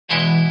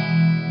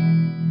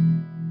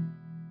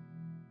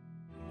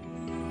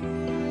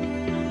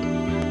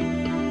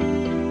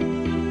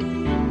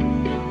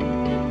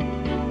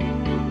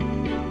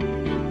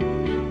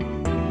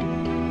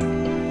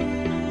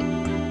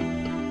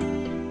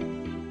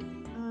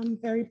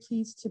very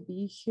pleased to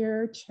be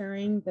here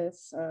chairing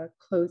this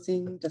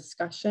closing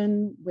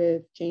discussion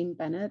with Jane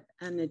Bennett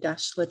and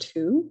Nidesh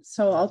Lawtoo.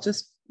 So I'll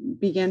just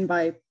begin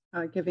by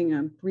giving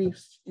a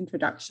brief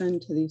introduction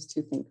to these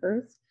two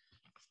thinkers.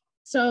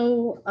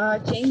 So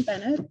Jane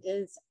Bennett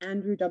is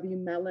Andrew W.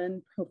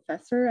 Mellon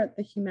Professor at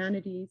the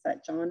Humanities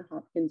at Johns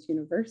Hopkins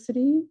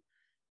University.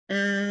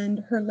 And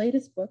her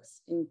latest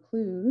books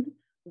include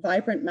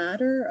Vibrant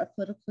Matter, A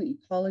Political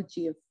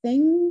Ecology of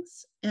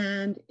Things,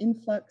 and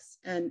Influx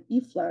and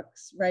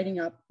Efflux,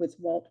 Writing Up with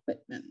Walt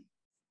Whitman.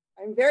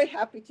 I'm very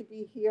happy to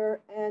be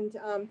here. And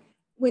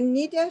when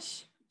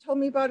Nidesh told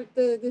me about it,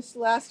 this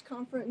last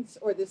conference,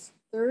 or this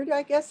third,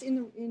 I guess,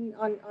 on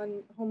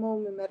Homo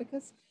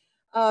Mimeticus,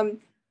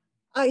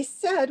 I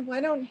said,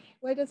 why don't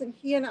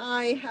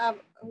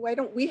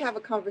we have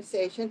a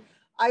conversation?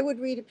 I would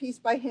read a piece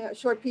by him, a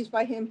short piece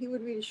by him. He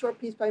would read a short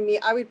piece by me.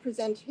 I would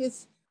present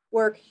his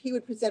work. He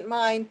would present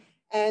mine.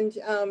 And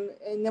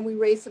then we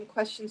raised some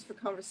questions for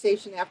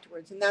conversation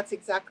afterwards. And that's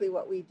exactly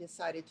what we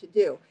decided to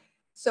do.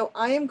 So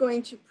I am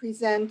going to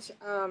present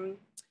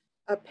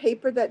a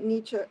paper that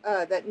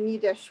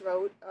Nidesh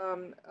wrote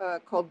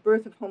called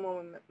Birth of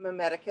Homo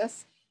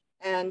Mimeticus.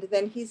 And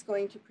then he's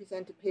going to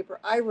present a paper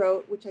I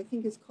wrote, which I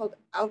think is called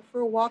Out for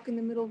a Walk in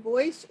the Middle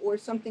Voice, or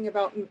something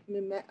about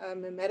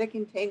mimetic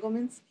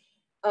entanglements.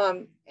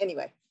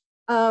 Anyway,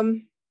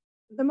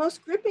 the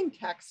most gripping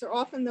texts are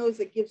often those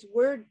that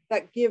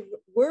give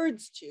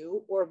words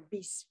to, or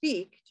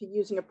bespeak, to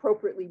use an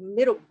appropriately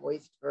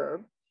middle-voiced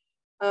verb.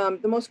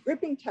 The most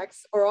gripping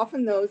texts are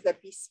often those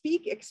that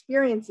bespeak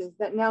experiences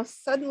that now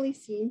suddenly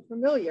seem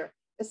familiar,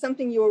 as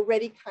something you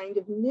already kind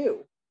of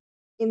knew,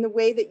 in the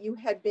way that you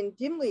had been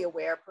dimly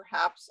aware,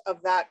 perhaps,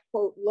 of that,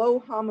 quote, low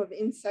hum of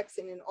insects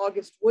in an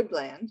August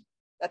woodland.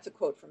 That's a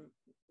quote from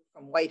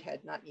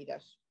Whitehead, not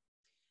Nidesh.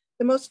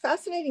 The most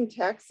fascinating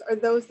texts are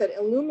those that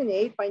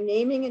illuminate by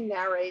naming and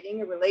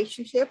narrating a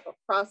relationship, a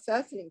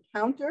process, an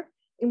encounter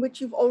in which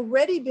you've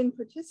already been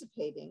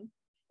participating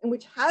and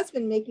which has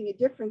been making a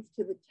difference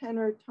to the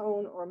tenor,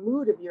 tone, or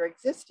mood of your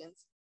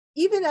existence,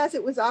 even as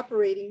it was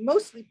operating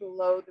mostly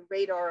below the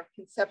radar of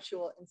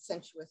conceptual and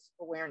sensuous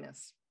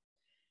awareness.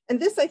 And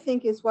this, I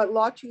think, is what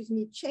Lawtoo's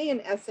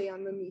Nietzschean essay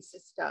on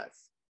mimesis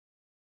does.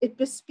 It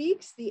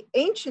bespeaks the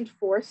ancient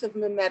force of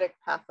mimetic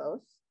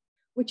pathos,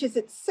 which is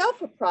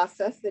itself a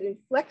process that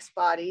inflects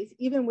bodies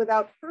even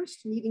without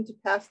first needing to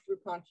pass through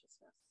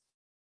consciousness,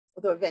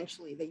 although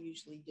eventually they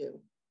usually do.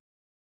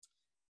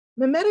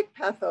 Mimetic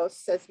pathos,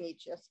 says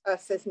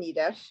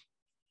Nidesh,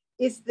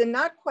 is the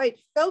not quite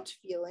felt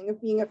feeling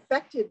of being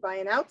affected by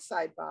an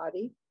outside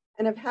body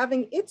and of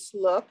having its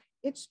look,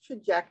 its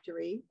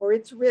trajectory, or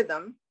its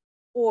rhythm,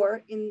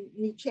 or in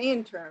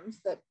Nietzschean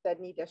terms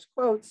that Nidesh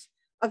quotes,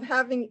 of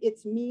having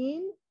its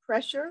mien,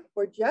 pressure,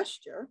 or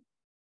gesture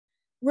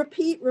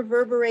repeat,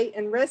 reverberate,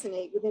 and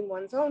resonate within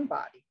one's own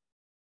body.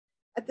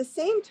 At the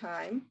same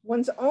time,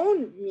 one's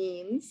own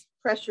means,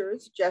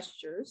 pressures,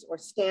 gestures, or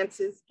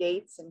stances,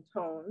 gaits, and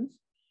tones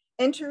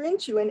enter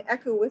into and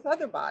echo with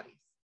other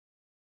bodies.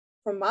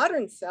 For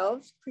modern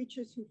selves,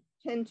 creatures who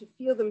tend to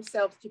feel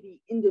themselves to be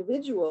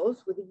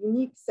individuals with a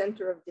unique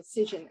center of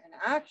decision and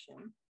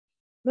action,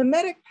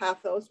 mimetic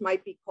pathos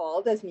might be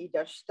called, as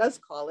Nidesh does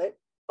call it,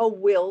 a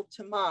will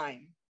to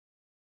mime.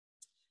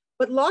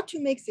 But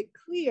Lawtoo makes it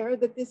clear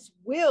that this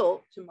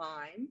will to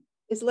mime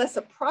is less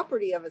a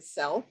property of a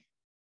self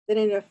than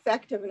an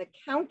effect of an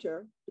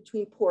encounter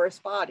between porous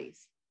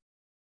bodies.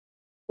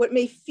 What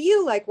may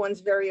feel like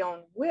one's very own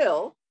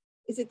will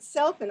is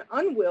itself an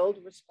unwilled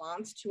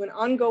response to an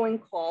ongoing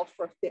call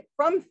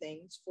from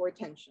things for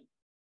attention.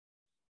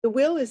 The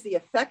will is the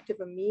effect of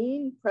a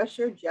mien,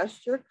 pressure,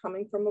 gesture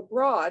coming from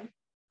abroad,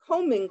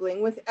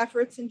 commingling with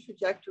efforts and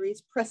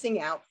trajectories pressing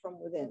out from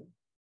within.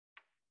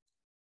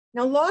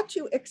 Now,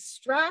 Lawtoo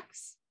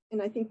extracts,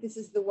 and I think this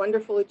is the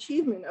wonderful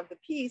achievement of the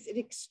piece, it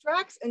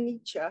extracts a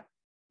Nietzsche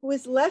who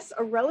is less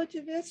a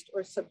relativist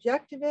or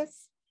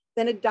subjectivist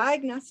than a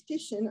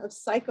diagnostician of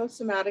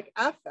psychosomatic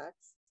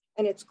affects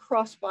and its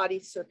cross-body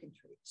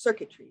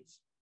circuitries.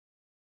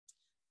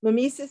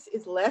 Mimesis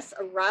is less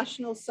a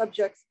rational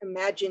subject's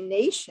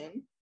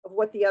imagination of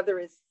what the other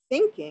is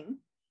thinking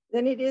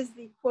than it is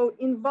the, quote,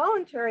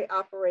 involuntary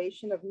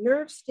operation of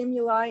nerve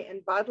stimuli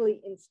and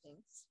bodily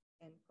instincts,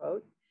 end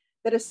quote,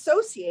 that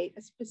associate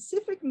a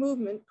specific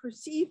movement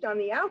perceived on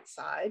the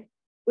outside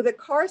with a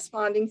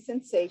corresponding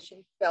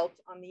sensation felt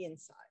on the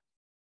inside.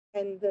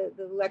 And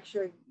the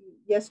lecture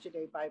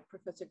yesterday by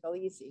Professor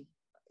Galizzi,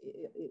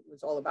 it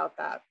was all about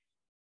that.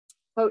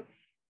 Quote,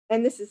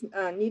 and this is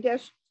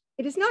Nidesh,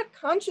 it is not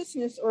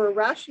consciousness or a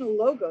rational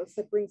logos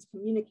that brings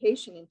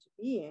communication into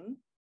being.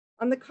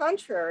 On the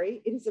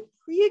contrary, it is a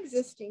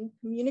pre-existing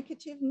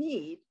communicative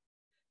need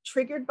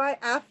triggered by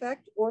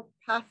affect or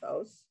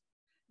pathos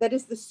that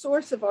is the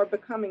source of our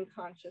becoming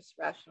conscious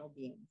rational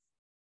beings.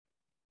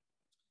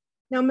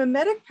 Now,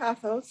 mimetic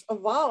pathos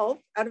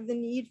evolved out of the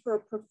need for a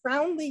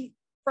profoundly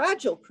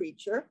fragile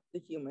creature, the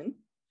human,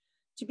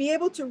 to be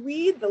able to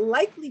read the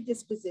likely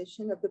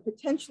disposition of the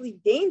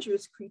potentially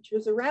dangerous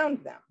creatures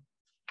around them.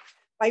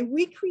 by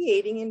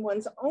recreating in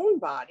one's own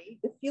body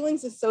the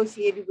feelings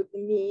associated with the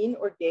mien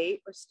or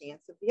gait or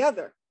stance of the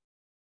other.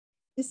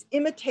 This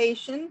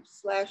imitation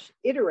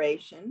 /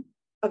 iteration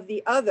of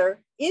the other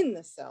in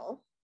the self,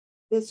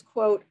 this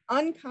quote,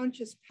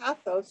 unconscious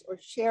pathos or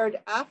shared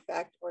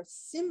affect or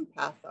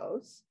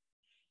sympathos,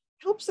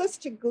 helps us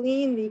to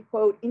glean the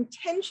quote,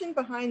 intention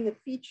behind the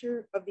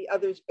feature of the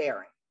other's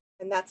bearing.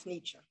 And that's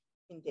Nietzsche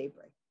in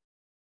Daybreak.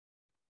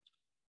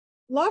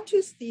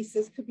 Lawtoo's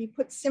thesis could be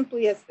put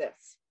simply as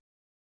this.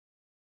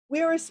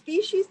 We are a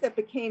species that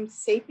became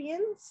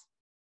sapiens,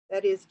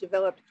 that is,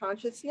 developed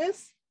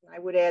consciousness, and I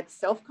would add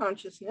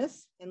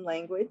self-consciousness and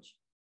language,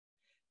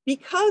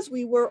 because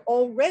we were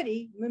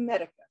already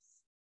mimeticus,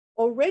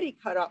 already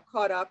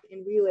caught up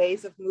in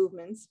relays of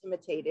movements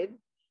imitated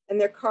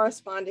and their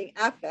corresponding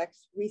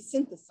affects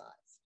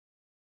resynthesized.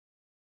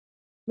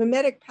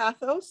 Mimetic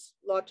pathos,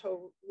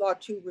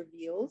 Lawtoo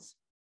reveals,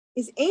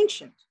 is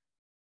ancient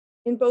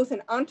in both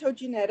an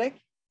ontogenetic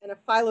and a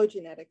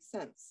phylogenetic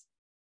sense.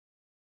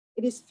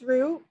 It is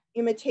through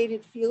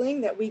imitated feeling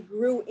that we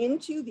grew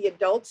into the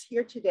adults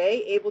here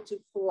today, able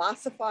to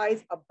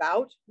philosophize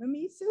about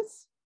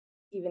mimesis,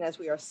 even as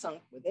we are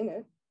sunk within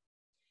it.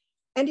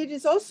 And it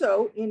is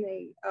also, in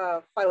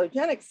a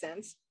phylogenetic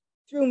sense,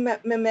 through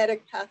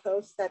mimetic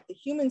pathos that the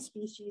human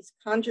species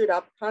conjured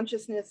up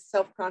consciousness,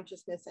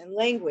 self-consciousness, and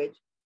language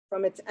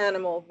from its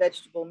animal,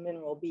 vegetable,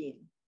 mineral being.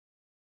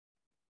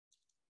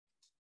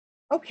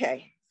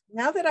 Okay,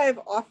 now that I have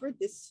offered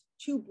this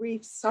too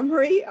brief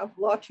summary of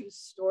Lawtoo's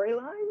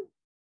storyline,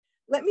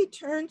 let me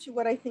turn to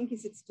what I think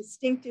is its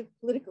distinctive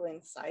political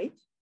insight.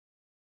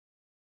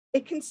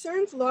 It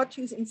concerns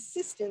Lawtoo's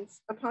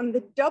insistence upon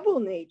the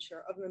double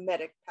nature of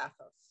mimetic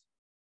pathos.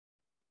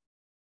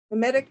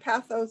 Mimetic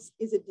pathos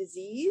is a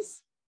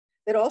disease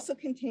that also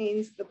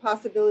contains the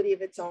possibility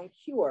of its own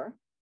cure.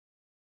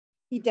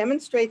 He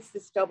demonstrates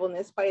this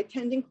doubleness by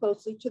attending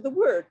closely to the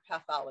word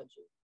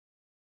pathology.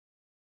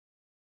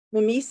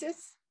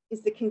 Mimesis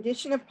is the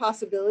condition of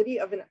possibility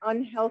of an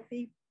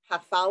unhealthy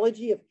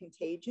pathology of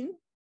contagion,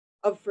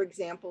 of, for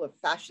example, of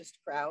fascist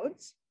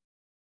crowds.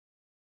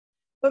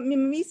 But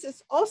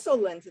mimesis also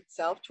lends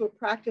itself to a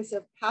practice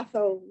of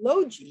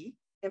pathology,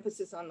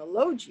 emphasis on the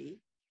logy,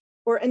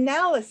 or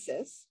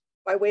analysis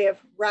by way of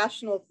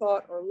rational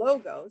thought or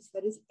logos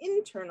that is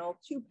internal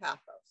to pathos.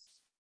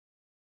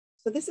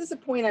 So this is a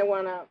point I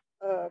want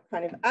to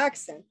kind of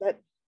accent, that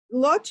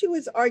Lawtoo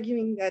is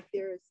arguing that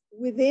there's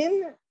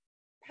within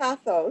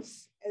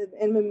pathos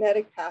and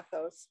mimetic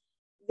pathos,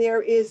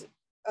 there is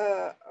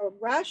a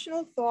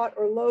rational thought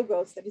or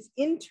logos that is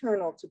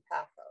internal to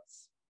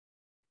pathos.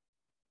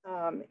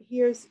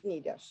 Here's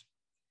Nidesh.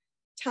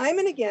 Time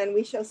and again,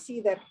 we shall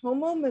see that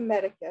Homo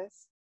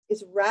Mimeticus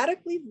is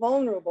radically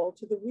vulnerable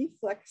to the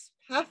reflex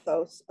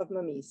pathos of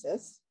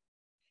mimesis,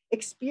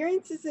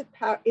 experiences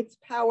its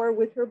power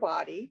with her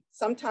body,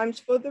 sometimes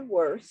for the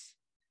worse,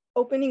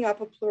 opening up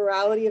a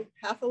plurality of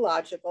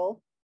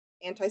pathological,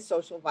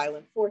 antisocial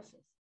violent forces.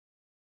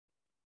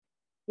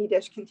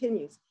 Nidesh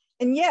continues,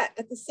 and yet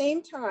at the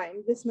same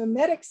time, this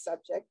mimetic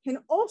subject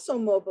can also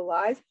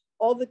mobilize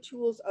all the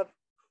tools of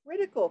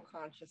critical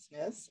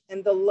consciousness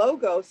and the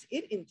logos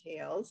it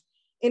entails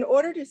in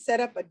order to set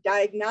up a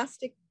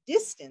diagnostic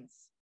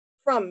distance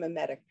from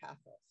mimetic pathos.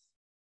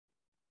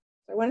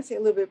 So I want to say a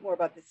little bit more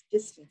about this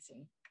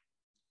distancing.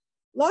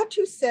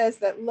 Lawtoo says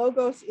that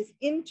logos is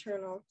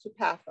internal to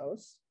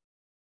pathos.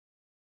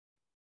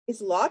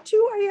 Is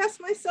Lawtoo, I ask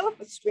myself,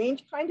 a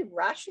strange kind of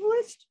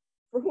rationalist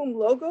for whom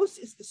logos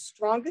is the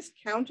strongest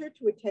counter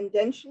to a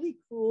tendentially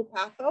cruel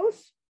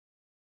pathos?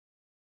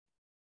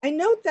 I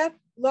note that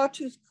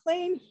Lawtoo's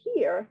claim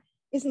here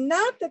is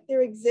not that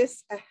there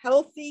exists a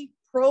healthy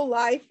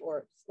pro-life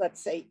or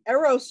let's say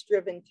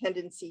eros-driven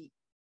tendency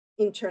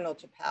internal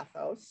to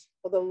pathos,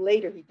 although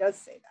later he does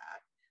say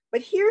that.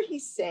 But here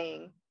he's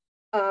saying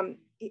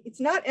it's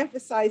not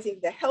emphasizing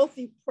the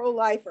healthy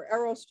pro-life or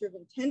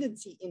eros-driven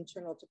tendency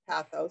internal to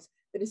pathos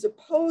that is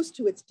opposed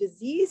to its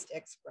diseased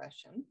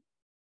expression.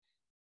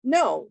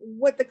 No,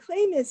 what the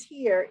claim is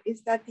here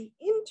is that the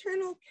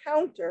internal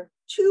counter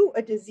to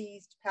a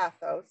diseased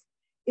pathos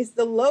is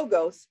the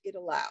logos it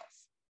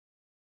allows.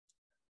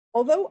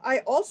 Although I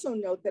also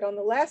note that on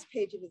the last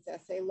page of his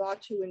essay,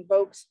 Lawtoo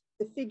invokes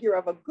the figure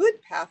of a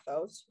good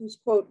pathos whose,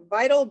 quote,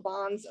 vital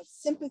bonds of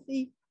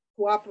sympathy,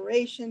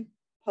 cooperation,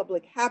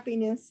 public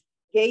happiness,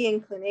 gay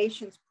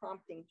inclinations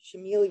prompting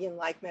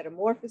chameleon-like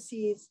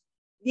metamorphoses,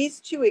 these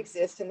too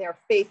exist and they're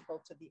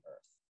faithful to the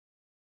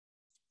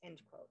earth,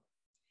 end quote.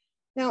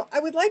 Now, I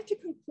would like to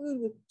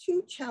conclude with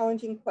two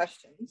challenging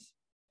questions,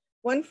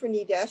 one for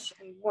Nidesh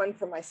and one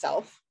for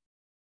myself,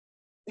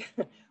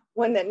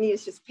 one that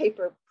Nidesh's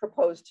paper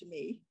proposed to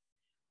me.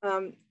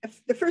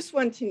 The first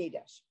one to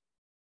Nidesh.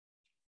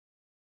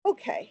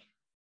 Okay,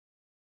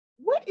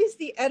 what is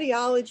the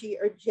etiology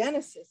or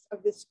genesis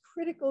of this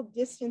critical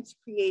distance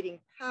creating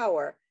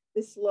power,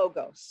 this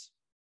logos?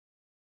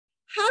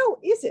 How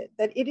is it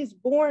that it is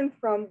born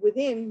from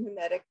within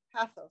mimetic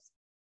pathos?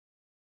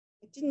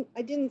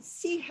 I didn't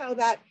see how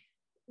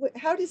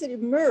does it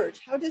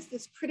emerge? How does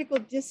this critical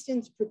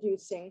distance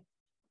producing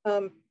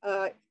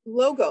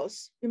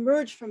logos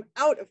emerge from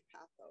out of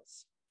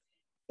pathos.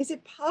 Is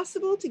it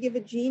possible to give a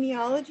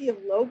genealogy of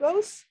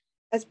logos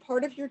as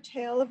part of your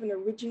tale of an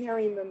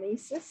originary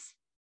mimesis?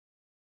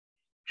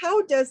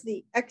 How does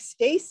the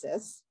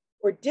ecstasis,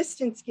 or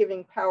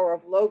distance-giving power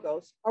of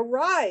logos,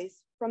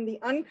 arise from the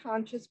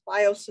unconscious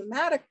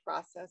biosomatic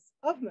process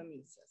of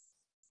mimesis?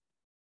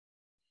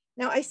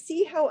 Now, I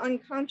see how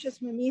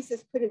unconscious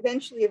mimesis could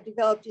eventually have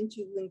developed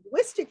into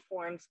linguistic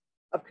forms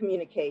of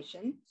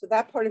communication. So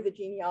that part of the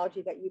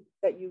genealogy that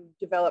you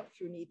developed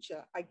through Nietzsche,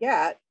 I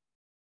get.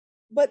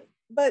 But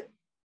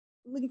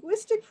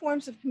linguistic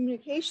forms of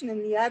communication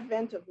in the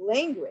advent of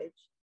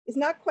language is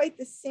not quite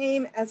the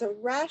same as a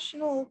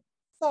rational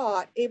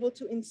thought able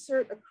to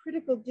insert a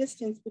critical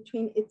distance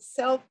between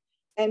itself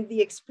and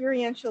the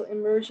experiential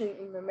immersion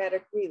in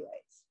mimetic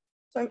relays.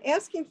 So I'm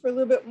asking for a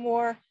little bit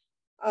more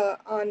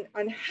on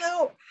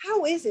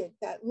how is it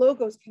that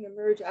logos can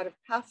emerge out of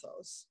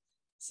pathos,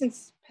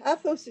 since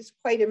pathos is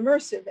quite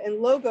immersive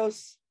and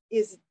logos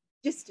is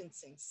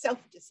distancing,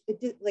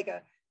 like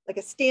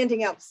a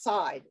standing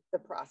outside the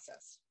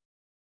process.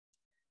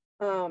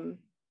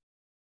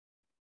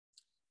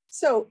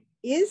 So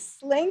is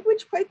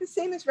language quite the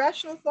same as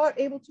rational thought,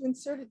 able to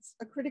insert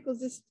a critical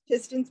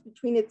distance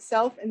between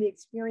itself and the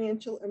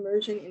experiential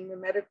immersion in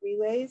mimetic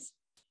relays?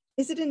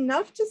 Is it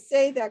enough to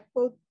say that,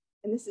 quote,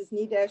 and this is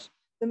Nidesh,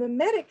 the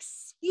mimetic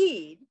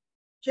speed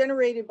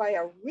generated by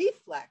a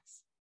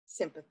reflex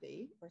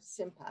sympathy or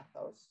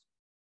sympathos,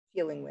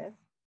 feeling with,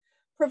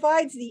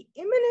 provides the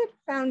immanent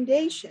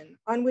foundation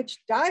on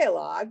which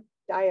dialogue,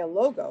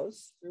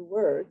 dialogos, through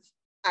words,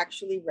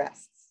 actually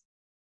rests?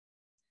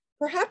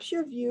 Perhaps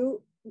your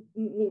view,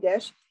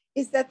 Nidesh,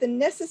 is that the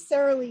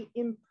necessarily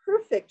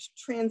imperfect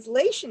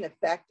translation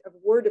effect of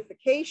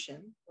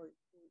wordification, or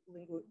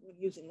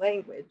using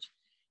language,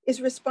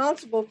 is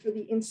responsible for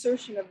the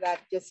insertion of that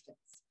distance.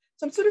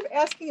 So I'm sort of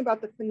asking about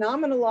the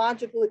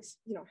phenomenological,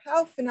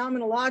 how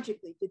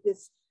phenomenologically did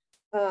this,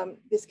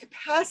 this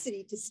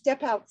capacity to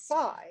step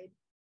outside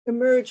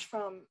emerge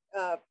from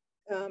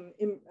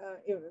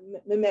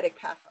mimetic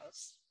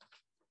pathos?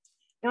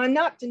 Now, I'm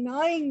not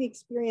denying the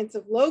experience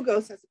of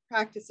logos as a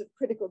practice of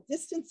critical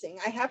distancing.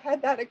 I have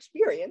had that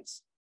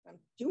experience. I'm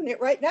doing it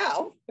right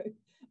now.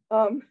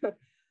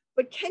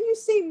 But can you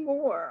say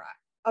more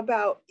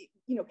about,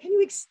 can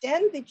you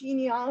extend the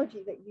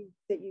genealogy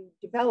that you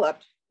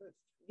developed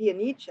via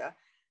Nietzsche?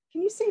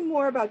 Can you say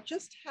more about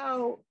just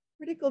how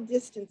critical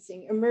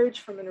distancing emerged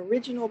from an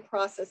original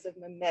process of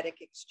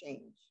mimetic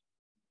exchange,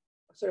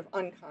 sort of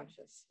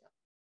unconscious?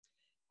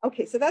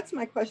 Okay, so that's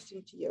my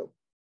question to you.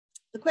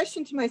 The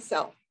question to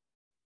myself: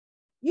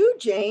 you,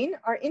 Jane,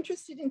 are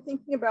interested in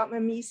thinking about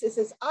mimesis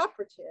as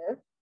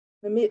operative,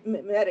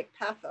 mimetic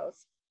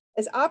pathos,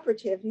 as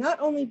operative not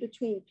only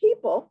between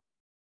people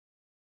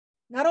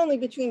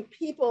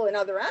and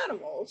other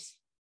animals,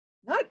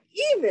 not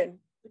even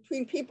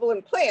between people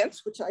and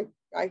plants, which I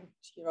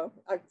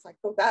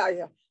thought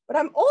that, but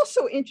I'm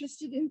also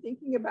interested in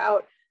thinking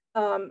about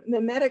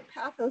mimetic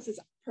pathos as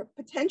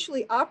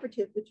potentially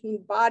operative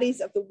between bodies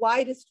of the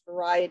widest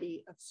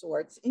variety of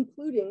sorts,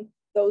 including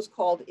those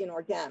called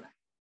inorganic.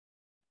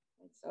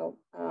 And so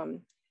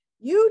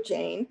you,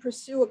 Jane,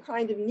 pursue a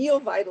kind of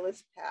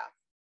neo-vitalist path.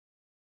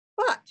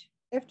 But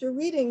after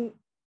reading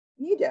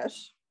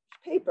Nidesh's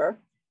paper,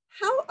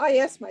 I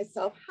ask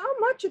myself, how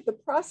much of the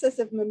process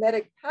of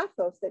mimetic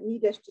pathos that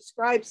Nidesh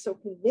describes so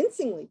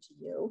convincingly to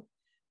you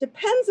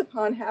depends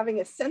upon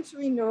having a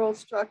sensory neural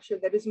structure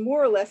that is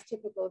more or less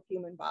typical of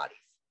human bodies?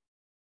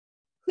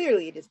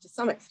 Clearly it is to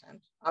some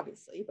extent,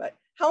 obviously, but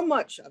how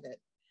much of it?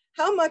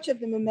 How much of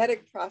the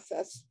mimetic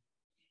process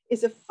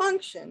is a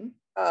function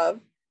of,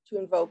 to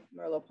invoke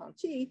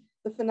Merleau-Ponty,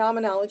 the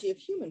phenomenology of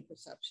human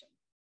perception?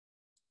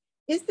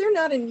 Is there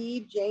not a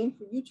need, Jane,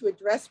 for you to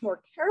address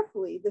more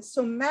carefully the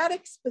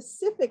somatic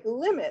specific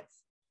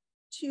limits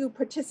to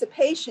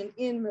participation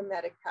in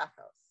mimetic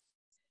pathos?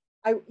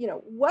 I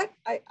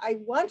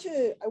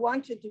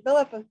want to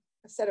develop a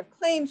set of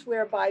claims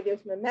whereby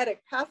there's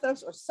mimetic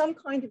pathos or some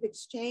kind of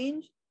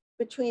exchange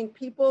between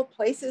people,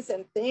 places,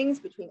 and things,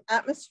 between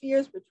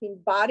atmospheres,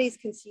 between bodies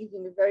conceived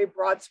in a very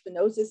broad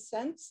Spinozist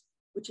sense,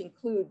 which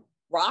include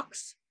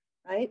rocks,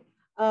 right?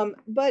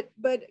 But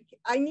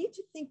I need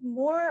to think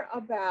more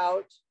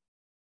about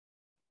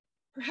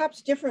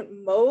perhaps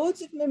different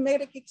modes of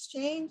mimetic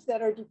exchange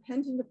that are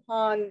dependent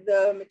upon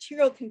the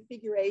material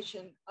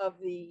configuration of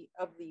the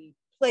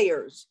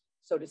players,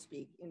 so to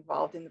speak,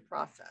 involved in the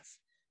process.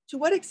 To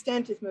what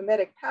extent is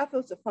mimetic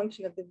pathos a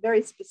function of the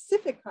very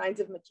specific kinds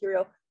of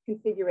material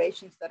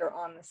configurations that are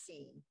on the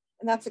scene?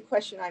 And that's a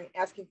question I'm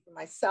asking for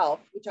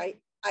myself, which I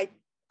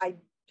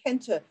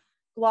tend to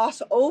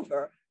gloss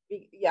over.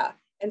 Yeah.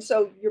 And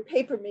so your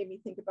paper made me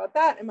think about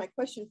that. And my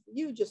question for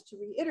you, just to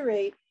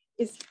reiterate,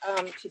 is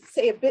to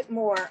say a bit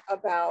more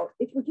about,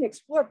 if we can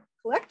explore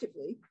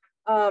collectively,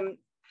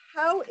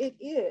 how it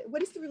is,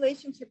 what is the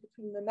relationship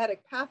between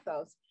mimetic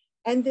pathos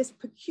and this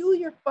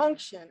peculiar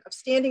function of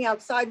standing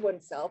outside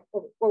oneself,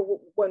 or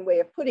one way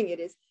of putting it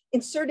is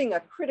inserting a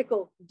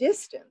critical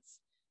distance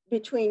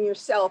between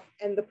yourself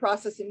and the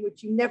process in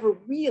which you never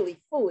really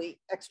fully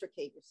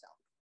extricate yourself.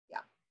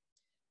 Yeah.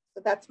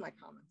 So that's my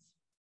comments.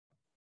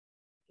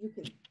 You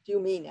can do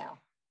me now.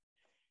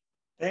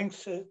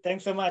 Thanks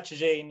so much,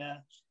 Jane.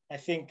 I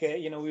think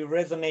we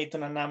resonate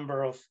on a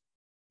number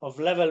of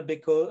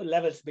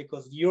levels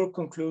because your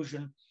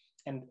conclusion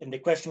and the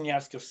question you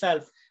ask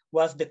yourself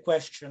was the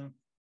question,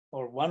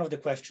 or one of the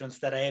questions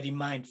that I had in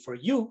mind for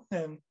you.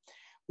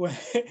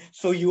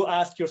 So you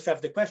ask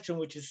yourself the question,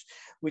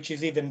 which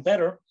is even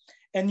better,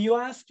 and you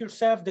ask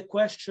yourself the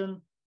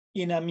question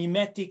in a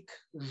mimetic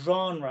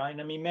genre, in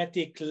a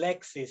mimetic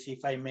lexis,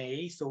 if I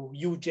may. So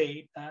you,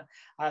 Jane,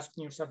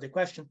 asking yourself the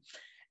question.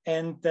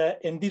 And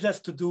this has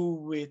to do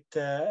with,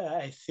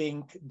 I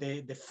think,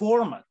 the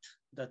format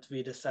that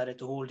we decided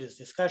to hold this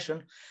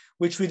discussion,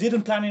 which we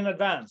didn't plan in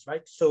advance,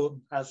 right?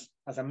 So as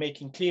I'm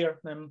making clear,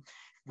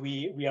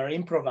 we are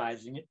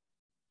improvising it.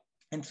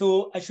 And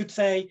so I should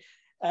say,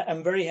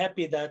 I'm very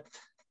happy that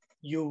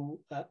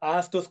you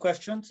asked those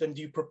questions and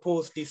you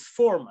proposed this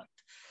format.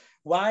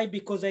 Why?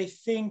 Because I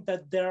think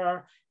that there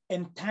are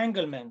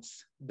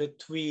entanglements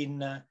between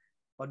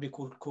what we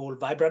could call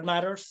vibrant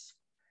matters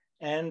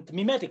and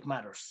mimetic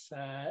matters,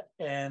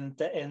 and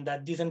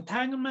that these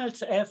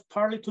entanglements have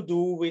partly to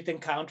do with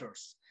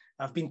encounters.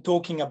 I've been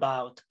talking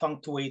about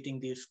punctuating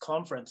this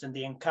conference, and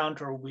the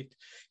encounter with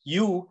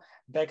you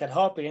back at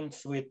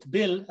Hopkins with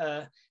Bill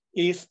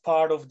is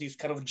part of this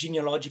kind of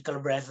genealogical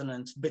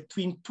resonance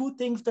between two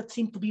things that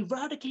seem to be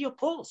radically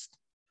opposed.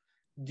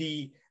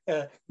 The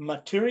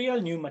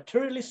new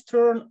materialist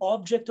turn,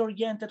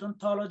 object-oriented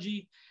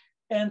ontology,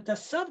 and a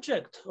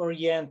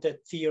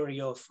subject-oriented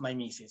theory of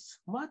mimesis.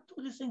 What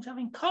do these things have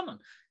in common?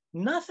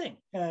 Nothing,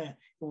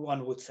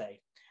 one would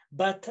say.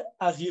 But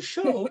as you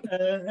show,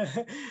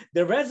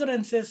 the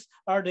resonances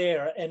are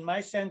there, and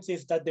my sense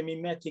is that the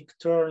mimetic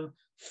turn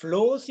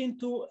flows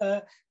into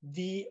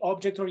the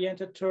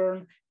object-oriented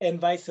turn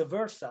and vice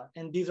versa,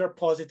 and these are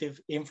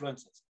positive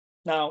influences.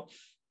 Now,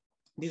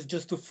 this is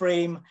just to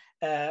frame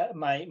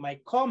my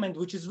comment,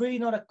 which is really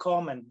not a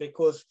comment,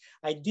 because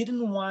I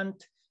didn't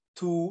want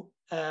to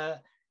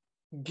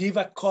give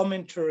a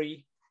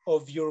commentary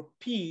of your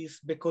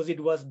piece because it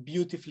was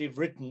beautifully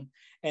written,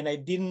 and I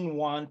didn't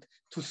want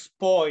to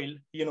spoil,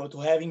 to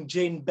having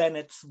Jane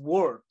Bennett's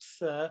words,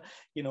 to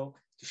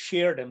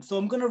share them. So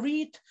I'm going to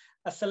read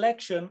a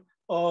selection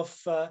of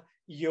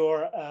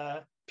your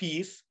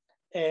piece,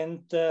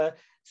 and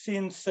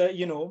since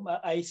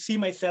I see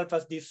myself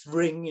as this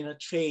ring in a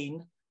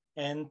chain,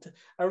 and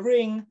a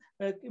ring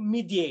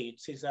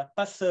mediates, is a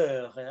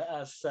passeur,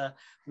 as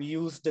we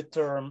used the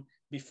term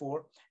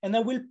before, and I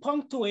will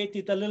punctuate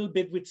it a little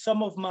bit with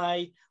some of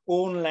my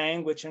own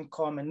language and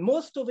comment.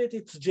 Most of it,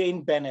 it's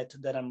Jane Bennett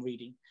that I'm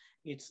reading.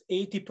 It's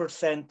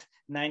 80%,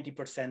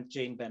 90%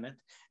 Jane Bennett.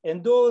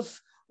 And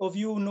those of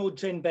you who know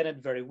Jane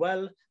Bennett very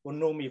well, or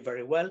know me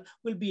very well,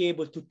 will be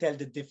able to tell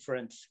the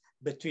difference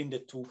between the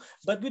two.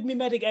 But with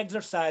mimetic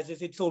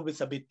exercises, it's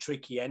always a bit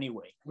tricky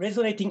anyway.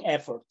 Resonating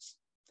efforts.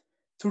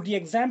 Through the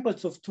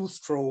examples of two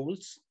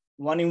strolls,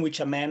 one in which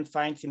a man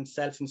finds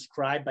himself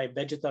inscribed by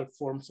vegetal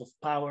forms of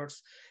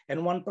powers,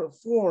 and one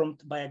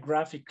performed by a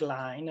graphic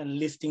line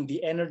enlisting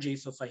the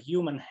energies of a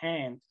human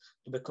hand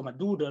to become a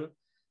doodle,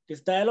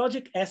 this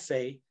dialogic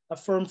essay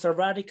affirms a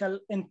radical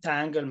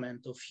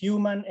entanglement of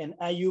human and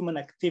ahuman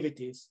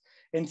activities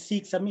and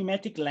seeks a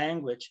mimetic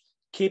language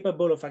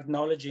capable of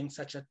acknowledging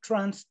such a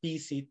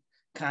trans-species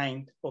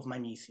kind of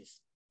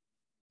mimesis.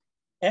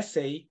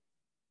 Essay,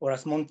 or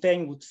as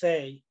Montaigne would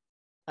say,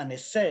 an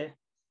essay,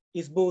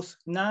 is both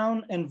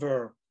noun and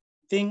verb,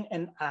 thing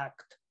and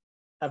act,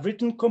 a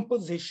written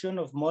composition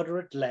of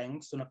moderate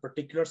length on a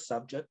particular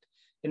subject,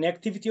 an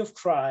activity of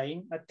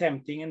trying,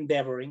 attempting,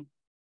 endeavoring.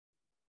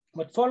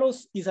 What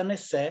follows is an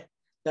essay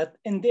that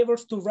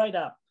endeavors to write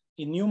up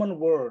in human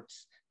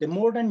words the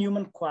more than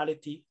human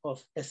quality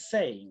of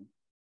essaying.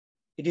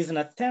 It is an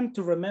attempt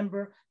to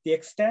remember the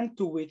extent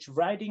to which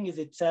writing is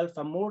itself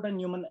a more than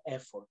human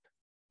effort.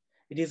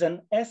 It is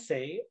an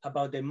essay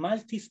about the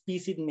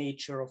multi-species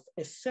nature of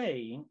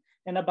essaying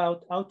and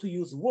about how to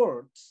use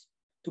words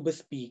to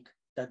bespeak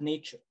that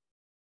nature.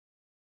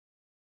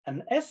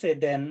 An essay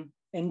then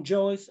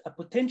enjoys a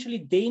potentially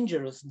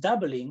dangerous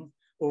doubling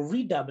or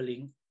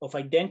redoubling of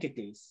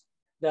identities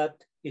that,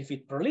 if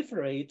it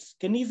proliferates,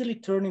 can easily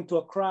turn into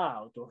a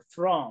crowd or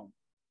throng.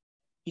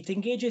 It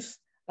engages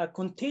a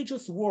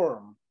contagious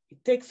worm.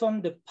 It takes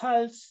on the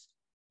pulse,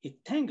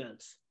 it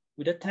tangles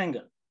with a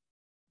tangle.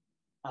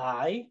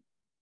 I,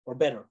 or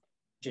better,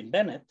 Jane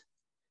Bennett,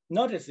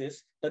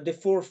 notices that the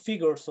four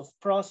figures of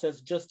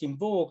process just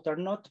invoked are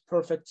not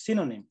perfect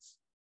synonyms.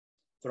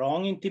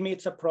 Throng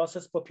intimates a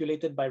process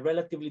populated by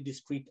relatively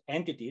discrete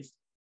entities,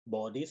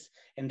 bodies,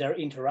 and their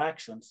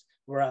interactions,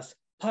 whereas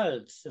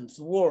pulse and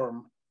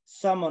swarm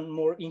summon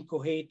more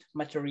inchoate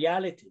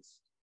materialities,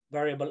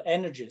 variable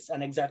energies,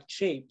 and exact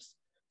shapes,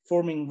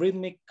 forming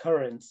rhythmic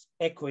currents,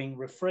 echoing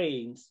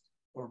refrains,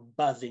 or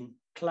buzzing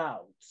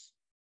clouds.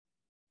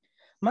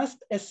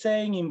 Must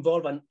essaying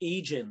involve an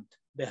agent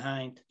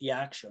behind the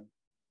action?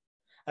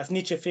 As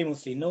Nietzsche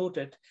famously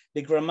noted,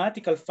 the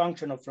grammatical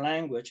function of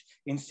language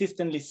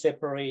insistently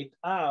separates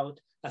out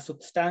a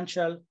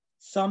substantial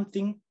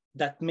something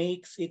that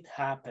makes it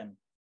happen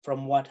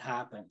from what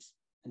happens.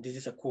 And this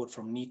is a quote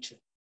from Nietzsche.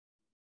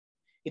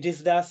 It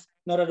is thus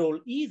not at all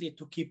easy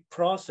to keep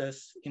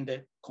process in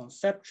the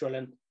conceptual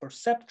and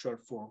perceptual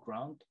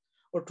foreground,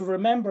 or to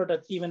remember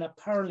that even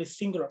apparently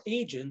singular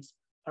agents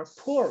are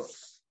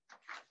porous,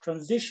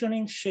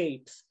 transitioning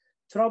shapes,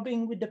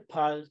 throbbing with the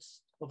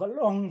pulse of a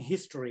long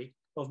history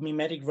of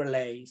mimetic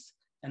relays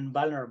and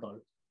vulnerable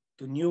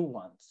to new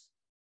ones.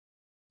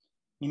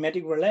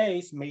 Mimetic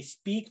relays may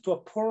speak to a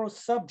porous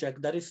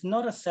subject that is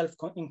not a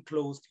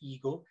self-enclosed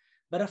ego,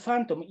 but a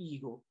phantom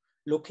ego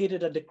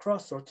located at the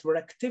crossroads where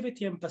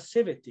activity and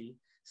passivity,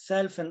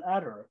 self and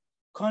other,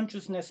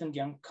 consciousness and the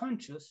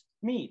unconscious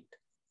meet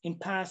in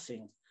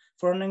passing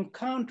for an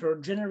encounter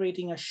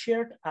generating a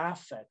shared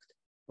affect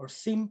or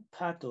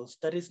sympathos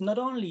that is not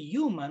only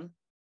human,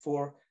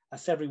 for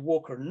as every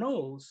walker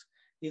knows,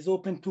 is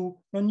open to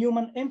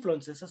non-human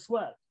influences as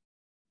well.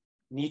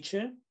 Nietzsche,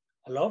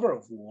 a lover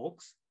of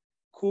walks,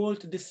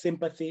 called this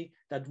sympathy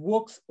that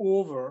walks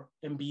over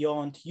and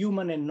beyond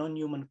human and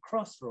non-human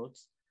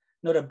crossroads,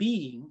 not a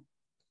being,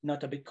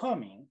 not a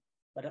becoming,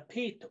 but a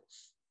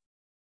pathos.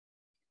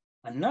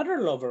 Another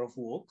lover of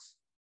walks,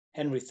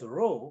 Henry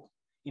Thoreau,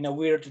 in a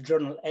weird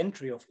journal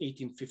entry of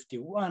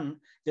 1851,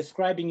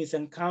 describing his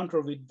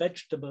encounter with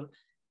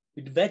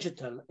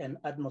vegetal and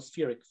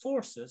atmospheric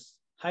forces,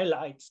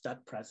 highlights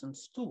that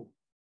presence too.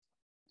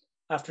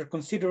 After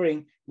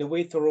considering the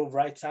way Thoreau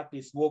writes up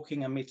his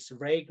walking amidst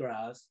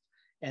raygrass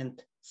and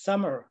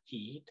summer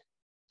heat,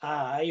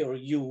 I or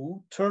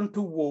you turn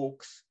to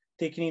walks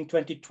taken in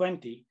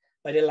 2020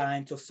 by the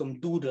lines of some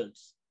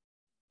doodles.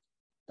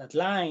 That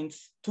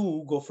lines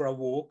too go for a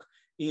walk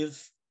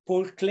is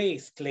Paul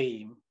Klee's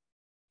claim.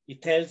 He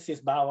tells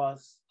his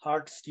Bauhaus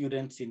art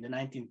students in the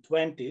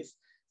 1920s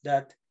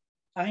that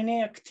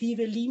eine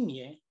aktive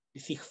Linie,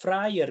 die sich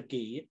freier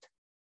geht,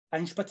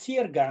 ein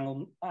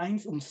Spaziergang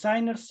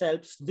seiner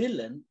selbst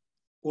willen,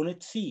 ohne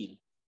Ziel.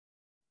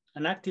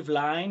 An active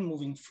line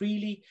moving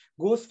freely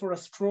goes for a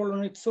stroll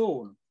on its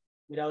own,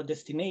 without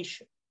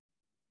destination.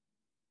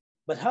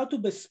 But how to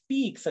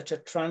bespeak such a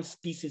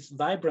trans-species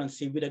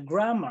vibrancy with a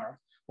grammar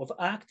of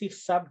active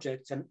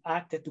subjects and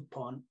acted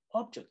upon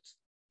objects?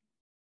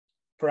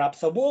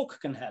 Perhaps a walk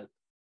can help.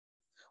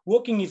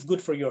 Walking is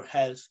good for your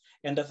health,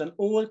 and as an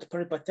old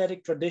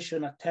peripatetic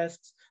tradition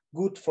attests,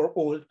 good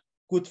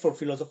for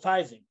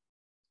philosophizing.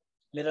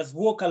 Let us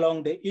walk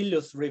along the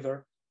Ilios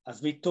River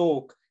as we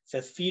talk,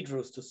 says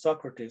Phaedrus to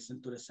Socrates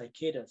and to the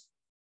cicadas.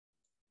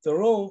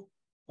 Thoreau,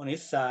 on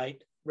his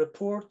side,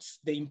 reports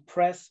the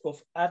impress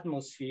of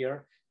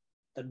atmosphere,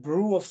 that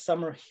brew of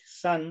summer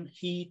sun,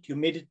 heat,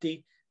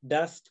 humidity,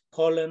 dust,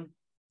 pollen,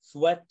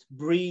 sweat,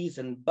 breeze,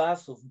 and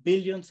buzz of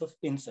billions of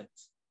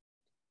insects.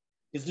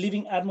 This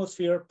living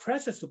atmosphere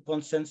presses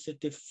upon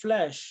sensitive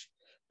flesh,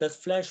 that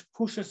flesh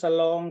pushes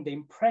along the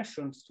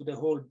impressions to the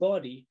whole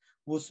body,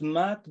 whose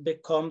mat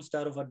becomes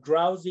that of a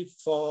drowsy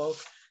fog,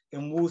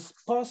 and whose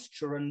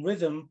posture and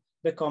rhythm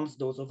becomes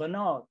those of a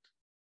knot.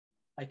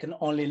 I can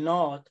only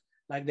nod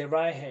like the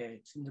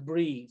ryeheads in the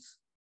breeze.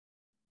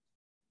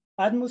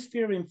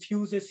 Atmosphere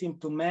infuses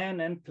into man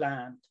and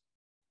plant.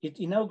 It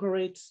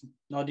inaugurates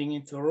nodding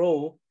in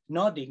Thoreau,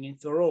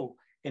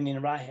 and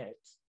in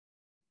ryeheads.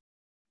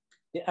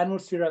 The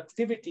atmosphere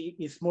activity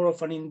is more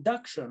of an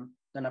induction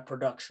than a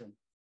production,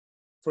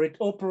 for it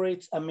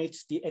operates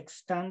amidst the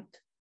extant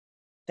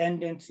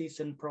tendencies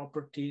and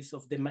properties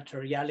of the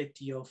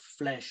materiality of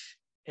flesh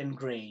and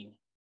grain.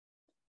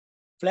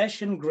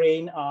 Flesh and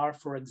grain are,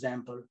 for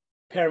example,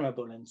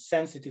 permeable and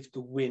sensitive to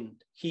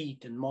wind,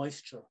 heat, and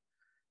moisture.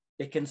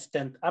 They can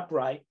stand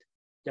upright.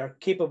 They are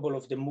capable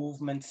of the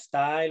movement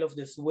style of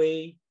the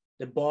sway,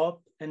 the bob,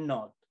 and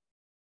nod.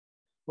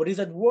 What is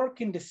at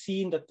work in the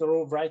scene that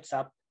Thoreau writes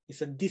up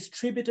is a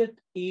distributed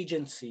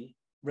agency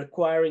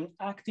requiring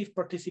active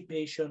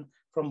participation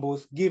from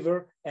both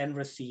giver and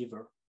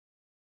receiver.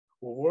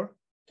 Or,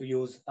 to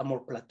use a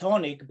more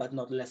Platonic but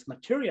not less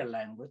material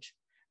language,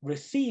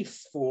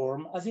 receives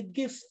form as it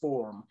gives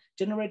form,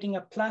 generating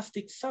a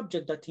plastic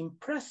subject that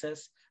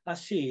impresses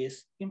as she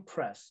is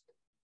impressed.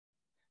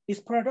 This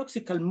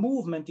paradoxical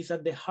movement is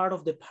at the heart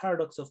of the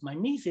paradox of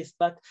mimesis,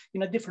 but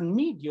in a different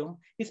medium,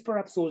 is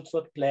perhaps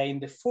also at play in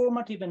the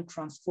formative and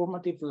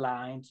transformative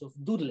lines of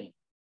doodling.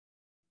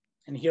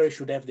 And here I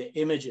should have the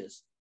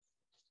images.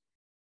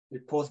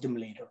 We'll post them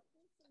later.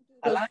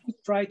 A line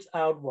strides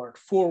outward,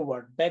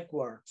 forward,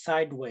 backward,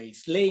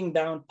 sideways, laying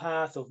down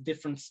paths of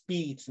different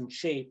speeds and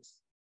shapes.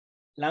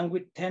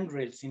 Languid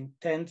tendrils,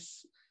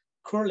 intense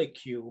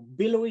curlicue,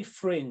 billowy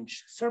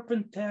fringe,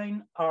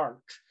 serpentine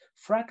arch,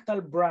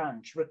 fractal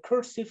branch,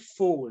 recursive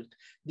fold,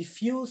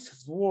 diffuse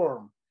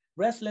swarm,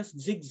 restless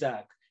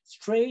zigzag,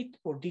 straight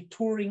or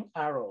detouring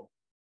arrow.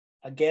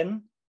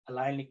 Again, a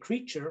linely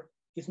creature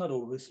is not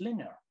always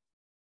linear.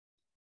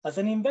 As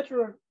an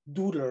inveterate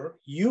doodler,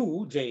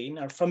 you, Jane,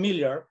 are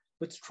familiar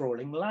with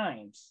strolling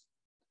lines,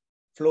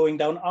 flowing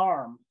down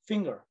arm,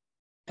 finger,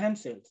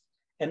 pencils,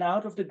 and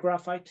out of the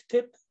graphite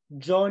tip,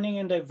 joining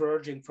and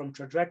diverging from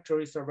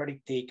trajectories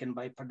already taken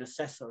by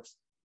predecessors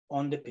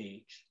on the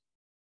page.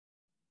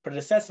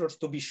 Predecessors,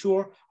 to be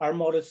sure, are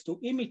models to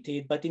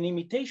imitate, but in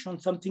imitation,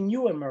 something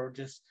new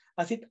emerges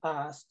as it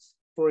asks,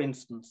 for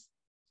instance,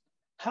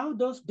 how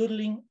does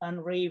doodling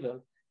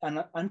unravel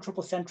an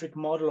anthropocentric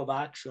model of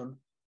action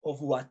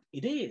of what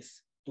it is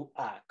to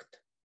act?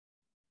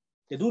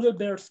 The doodle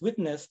bears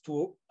witness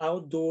to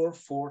outdoor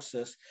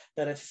forces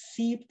that have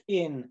seeped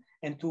in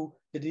and to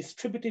the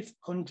distributive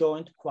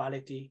conjoint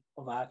quality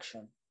of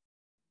action.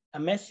 A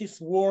messy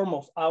swarm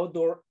of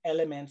outdoor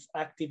elements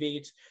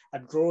activates a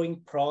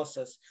growing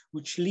process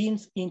which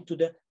leans into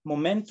the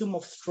momentum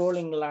of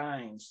strolling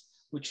lines,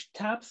 which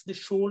taps the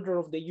shoulder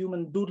of the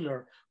human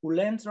doodler who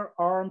lends her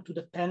arm to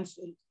the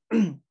pencil,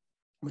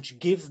 which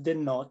gives the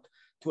knot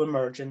to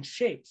emergent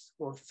shapes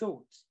or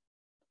thoughts.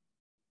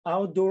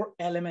 Outdoor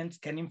elements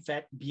can in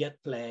fact be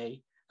at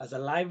play as a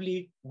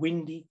lively,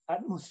 windy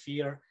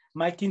atmosphere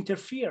might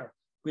interfere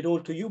with all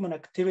too human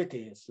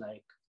activities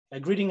like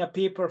reading a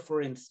paper,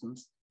 for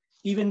instance,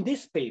 even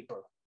this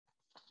paper.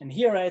 And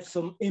here I have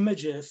some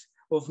images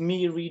of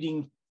me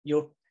reading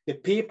the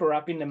paper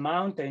up in the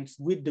mountains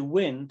with the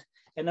wind,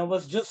 and I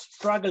was just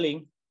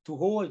struggling to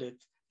hold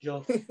it.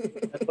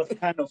 That was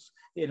kind of,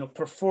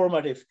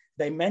 performative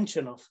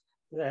dimension of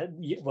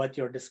what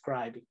you're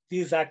describing.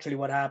 This is actually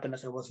what happened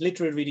as I was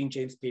literally reading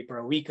James' paper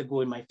a week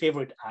ago in my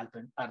favorite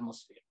Alpine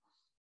atmosphere.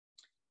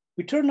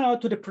 We turn now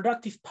to the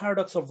productive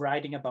paradox of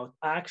writing about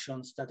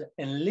actions that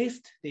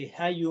enlist the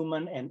high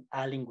human and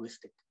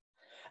alinguistic,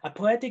 a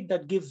poetic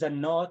that gives a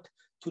nod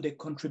to the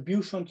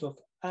contributions of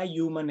a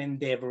human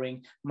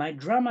endeavoring might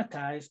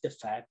dramatize the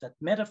fact that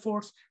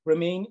metaphors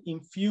remain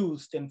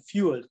infused and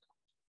fueled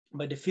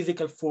by the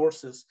physical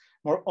forces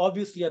more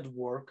obviously at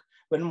work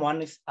when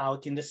one is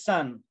out in the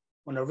sun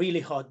on a really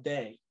hot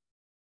day.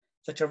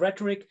 Such a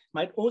rhetoric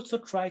might also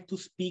try to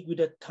speak with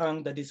a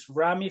tongue that is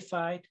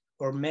ramified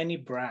or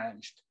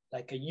many-branched,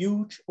 like a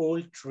huge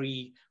old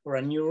tree or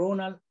a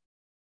neuronal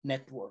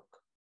network,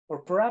 or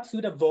perhaps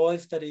with a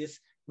voice that is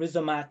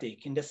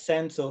rhizomatic in the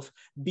sense of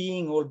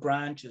being all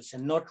branches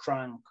and not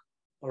trunk,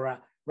 or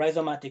a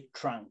rhizomatic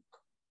trunk.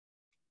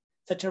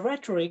 Such a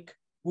rhetoric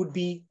would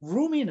be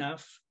room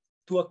enough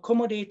to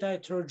accommodate a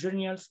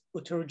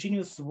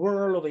heterogeneous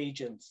whirl of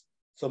agents,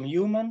 some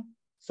human,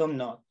 some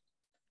not.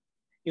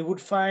 It would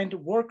find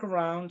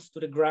workarounds to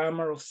the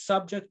grammar of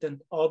subject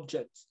and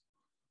objects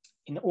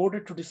in order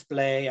to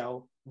display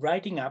how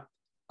writing up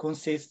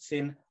consists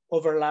in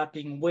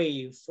overlapping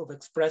waves of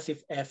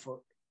expressive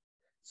effort,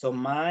 some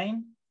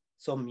mine,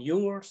 some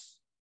yours,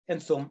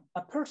 and some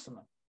a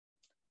personal,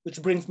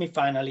 which brings me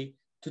finally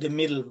to the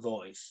middle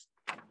voice.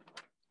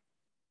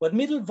 What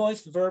middle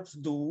voice verbs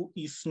do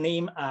is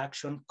name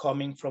action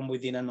coming from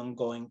within an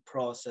ongoing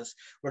process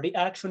where the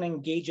action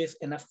engages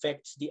and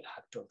affects the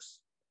actors.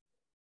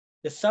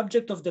 The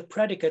subject of the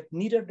predicate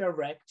neither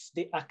directs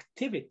the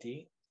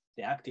activity,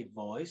 the active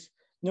voice,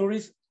 nor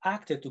is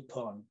acted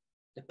upon,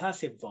 the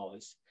passive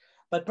voice,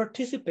 but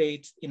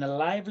participates in a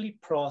lively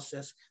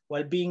process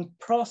while being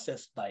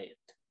processed by it.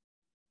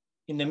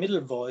 In the middle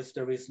voice,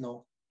 there is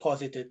no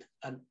posited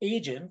an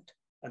agent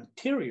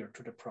anterior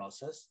to the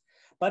process,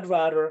 but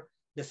rather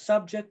the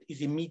subject is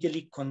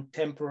immediately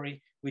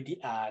contemporary with the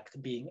act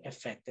being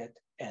effected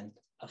and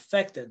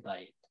affected by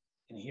it.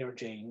 And here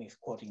Jane is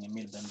quoting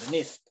Emile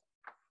Benveniste.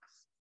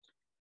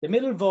 The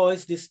middle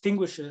voice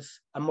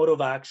distinguishes a mode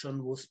of action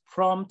whose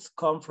prompts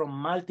come from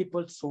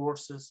multiple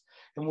sources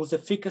and whose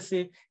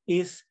efficacy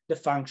is the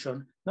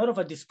function not of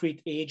a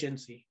discrete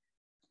agency,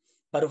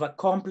 but of a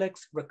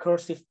complex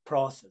recursive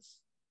process.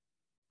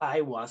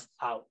 I was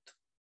out.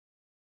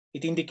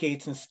 It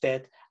indicates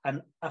instead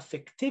an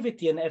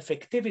affectivity and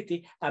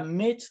effectivity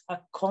amidst a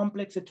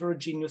complex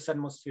heterogeneous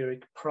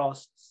atmospheric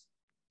process.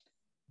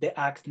 The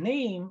act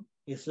name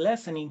is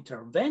less an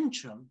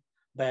intervention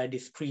by a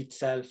discrete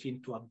self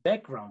into a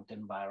background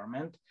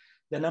environment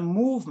than a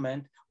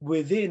movement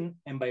within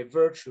and by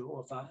virtue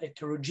of a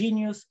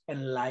heterogeneous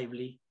and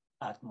lively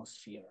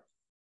atmosphere.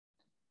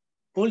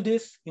 All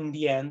this, in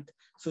the end,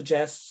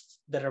 suggests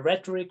that a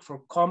rhetoric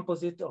for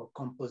composite or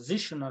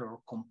compositional or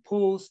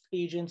composed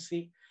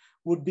agency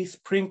would be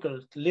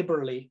sprinkled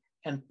liberally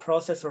and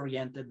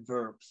process-oriented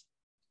verbs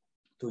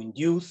to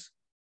induce,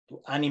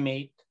 to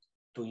animate,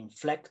 to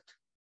inflect,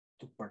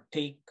 to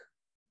partake,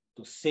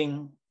 to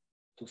sing,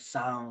 to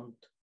sound,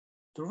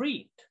 to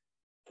read,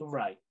 to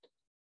write.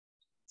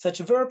 Such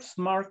verbs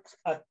mark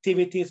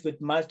activities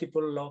with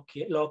multiple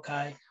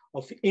loci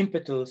of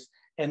impetus,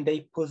 and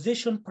they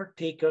position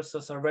partakers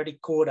as already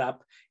caught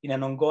up in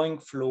an ongoing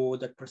flow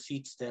that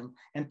precedes them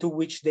and to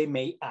which they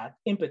may add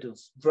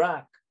impetus,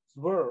 drag,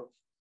 swerve.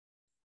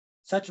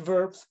 Such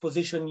verbs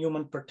position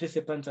human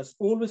participants as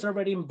always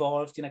already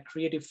involved in a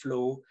creative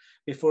flow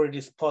before it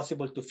is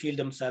possible to feel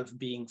themselves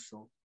being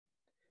so,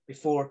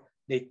 before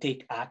they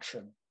take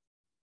action.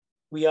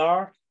 We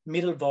are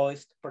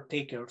middle-voiced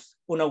partakers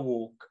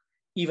unawoke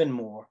even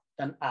more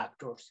than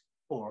actors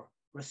or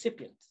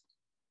recipients.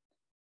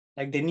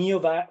 Like the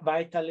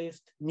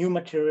neo-vitalist, new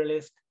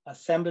materialist,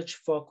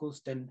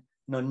 assemblage-focused and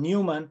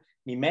non-human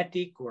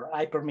mimetic or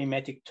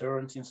hypermimetic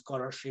turns in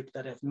scholarship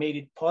that have made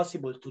it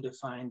possible to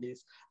define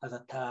this as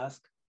a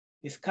task.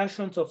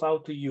 Discussions of how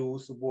to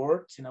use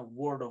words in a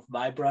world of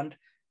vibrant,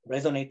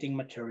 resonating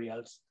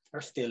materials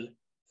are still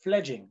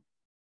fledgling,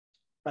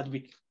 but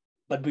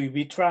we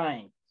be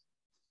trying,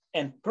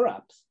 and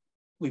perhaps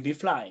we be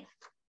flying.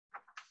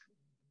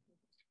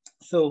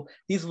 So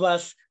this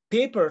was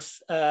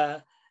papers,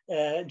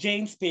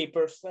 Jane's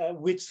papers,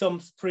 with some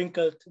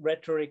sprinkled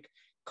rhetoric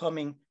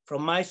coming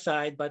from my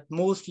side, but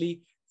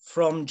mostly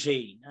from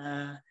Jane.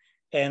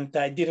 And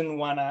I didn't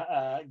want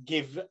to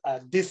give a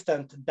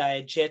distant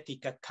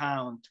diegetic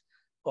account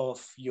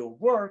of your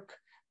work,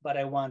 but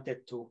I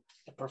wanted to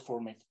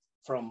perform it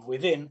from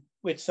within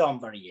with some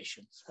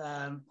variations.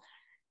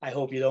 I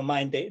hope you don't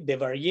mind the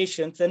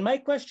variations. And my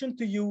question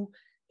to you,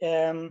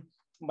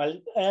 well,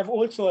 I have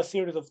also a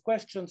series of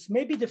questions.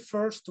 Maybe the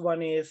first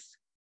one is,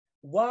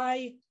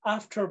 why,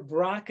 after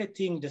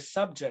bracketing the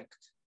subject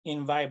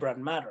in vibrant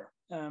matter,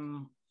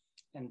 and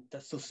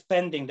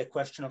suspending the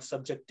question of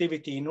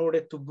subjectivity in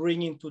order to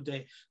bring into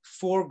the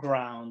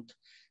foreground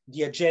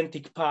the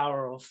agentic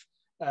power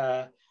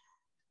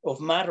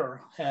of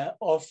matter,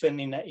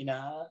 often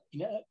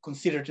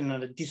considered in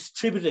a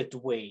distributed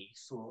way,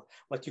 so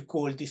what you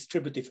call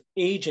distributive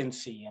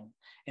agency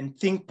and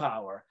think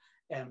power.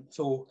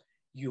 So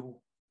you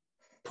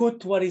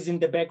put what is in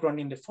the background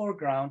in the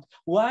foreground.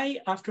 Why,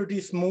 after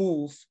this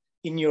move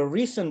in your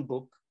recent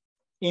book,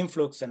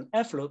 Influx and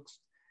Efflux,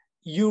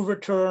 you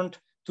returned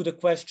to the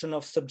question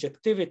of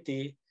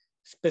subjectivity,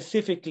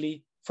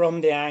 specifically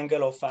from the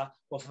angle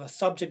of a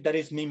subject that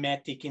is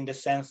mimetic in the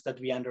sense that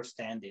we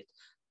understand it,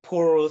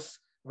 porous,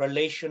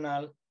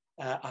 relational,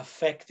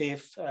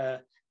 affective,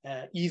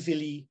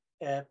 easily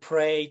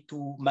prey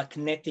to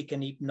magnetic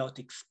and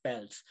hypnotic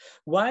spells.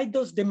 Why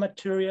does the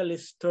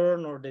materialist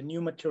turn or the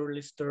new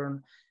materialist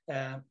turn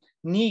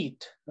need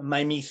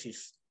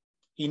mimesis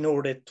in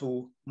order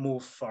to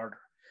move further?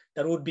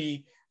 That would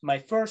be my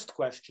first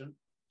question.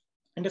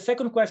 And the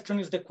second question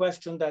is the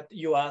question that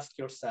you ask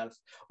yourself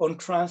on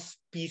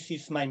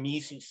trans-species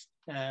mimesis.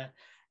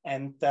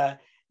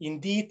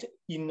 Indeed,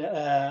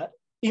 in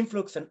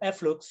Influx and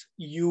Efflux,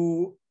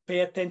 you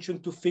pay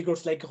attention to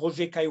figures like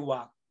Roger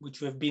Caillois,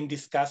 which we have been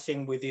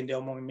discussing within the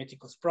Homo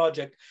Mimeticus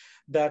project,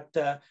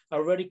 that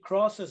already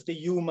crosses the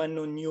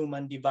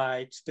human-non-human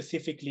divide,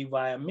 specifically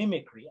via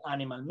mimicry,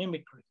 animal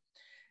mimicry.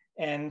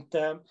 And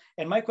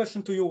my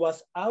question to you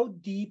was, how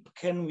deep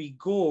can we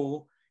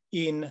go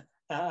in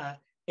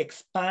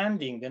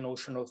expanding the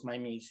notion of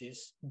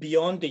mimesis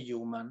beyond the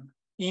human,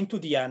 into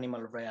the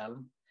animal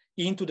realm,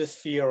 into the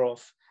sphere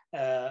of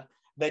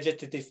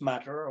vegetative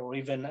matter or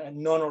even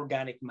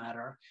non-organic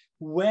matter,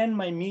 when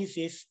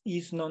mimesis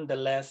is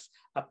nonetheless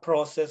a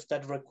process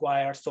that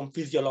requires some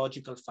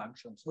physiological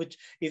functions, which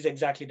is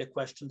exactly the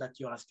question that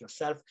you ask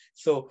yourself,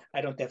 so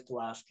I don't have to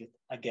ask it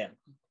again.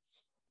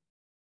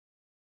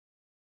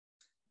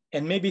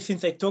 And maybe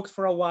since I talked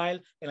for a while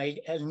and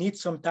I'll need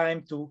some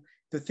time to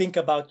think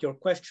about your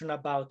question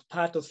about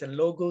pathos and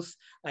logos,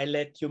 I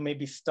let you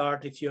maybe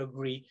start, if you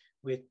agree,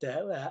 with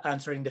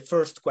answering the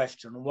first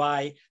question,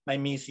 why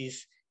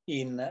mimesis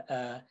in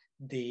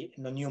the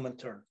non-human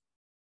turn.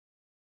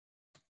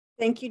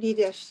 Thank you,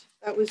 Nidesh.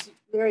 That was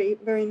very,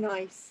 very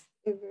nice.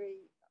 I'm very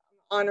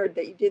honored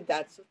that you did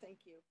that, so thank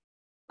you.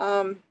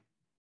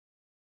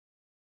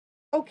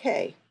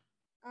 Okay.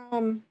 I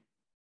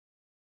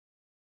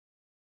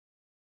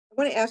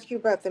want to ask you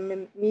about the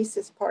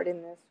mimesis part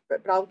in this,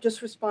 but I'll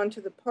just respond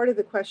to the part of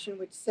the question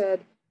which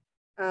said,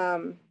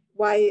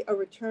 why a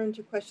return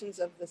to questions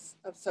of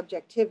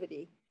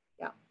subjectivity?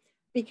 Yeah,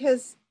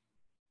 because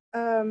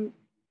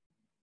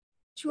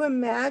to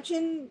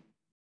imagine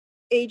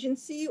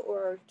agency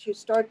or to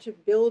start to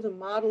build a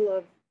model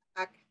of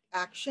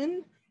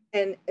action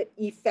and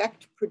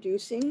effect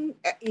production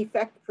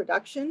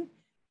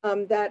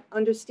that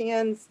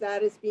understands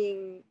that as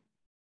being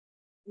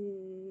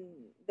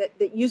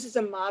that uses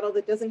a model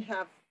that doesn't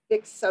have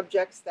fixed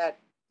subjects that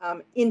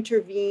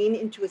intervene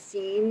into a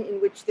scene in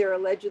which they're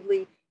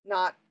allegedly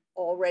not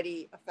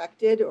already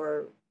affected,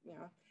 or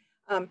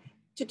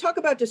to talk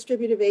about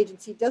distributive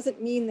agency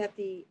doesn't mean that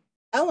the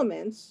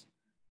elements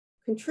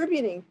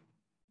contributing,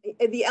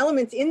 the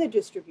elements in the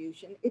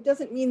distribution, it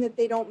doesn't mean that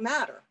they don't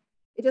matter.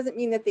 It doesn't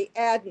mean that they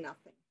add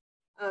nothing.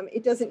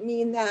 It doesn't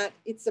mean that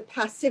it's a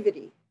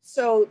passivity.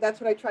 So that's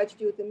what I tried to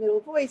do with the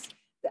middle voice.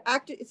 The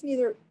active, it's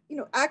neither,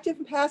 active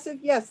and passive.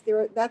 Yes,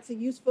 that's a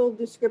useful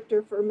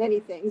descriptor for many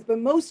things, but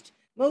most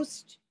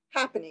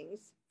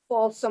happenings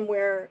fall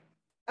somewhere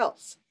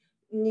else,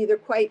 neither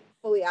quite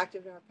fully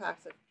active nor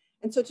passive.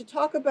 And so to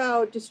talk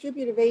about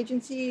distributive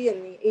agency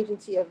and the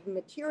agency of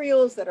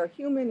materials that are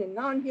human and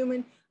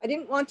non-human, I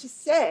didn't want to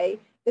say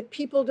that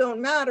people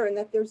don't matter and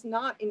that there's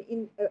not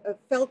a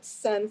felt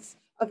sense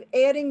of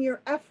adding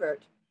your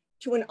effort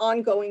to an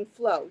ongoing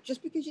flow.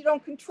 Just because you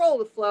don't control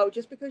the flow,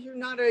 just because you're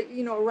not a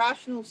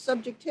rational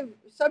subject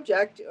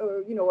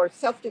or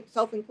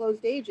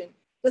self-enclosed agent,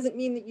 doesn't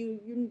mean that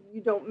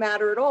you don't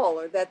matter at all,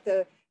 or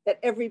that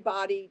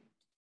everybody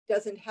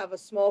doesn't have a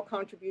small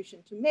contribution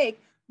to make,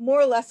 more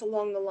or less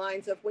along the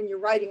lines of when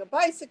you're riding a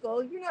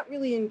bicycle, you're not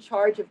really in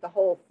charge of the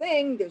whole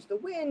thing. There's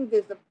the wind,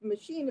 there's the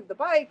machine of the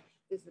bike,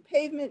 there's the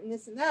pavement and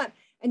this and that.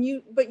 And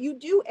you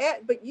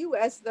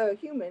as the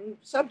human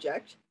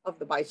subject of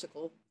the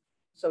bicycle,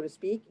 so to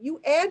speak,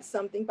 you add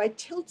something by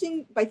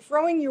tilting, by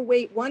throwing your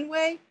weight one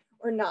way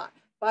or not,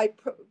 by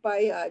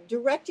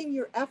directing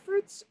your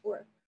efforts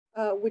or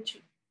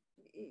which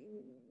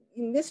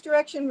in this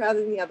direction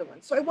rather than the other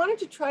one. So I wanted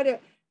to try to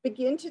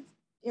begin to,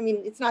 I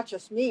mean, it's not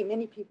just me,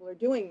 many people are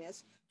doing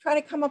this, try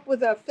to come up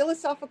with a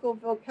philosophical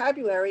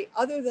vocabulary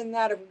other than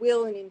that of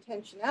will and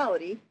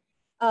intentionality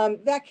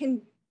that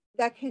can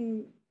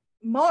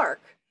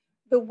mark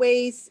the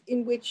ways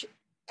in which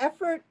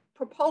effort,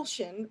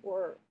 propulsion,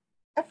 or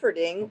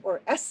efforting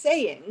or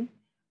essaying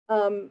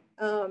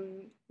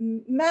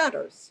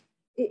matters.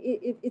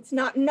 It's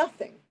not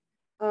nothing.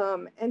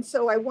 And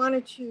so I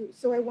wanted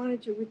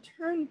to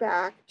return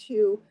back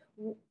to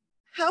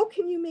how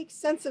can you make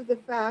sense of the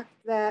fact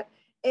that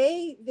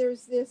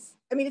there's this,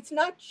 I mean, it's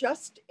not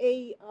just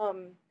a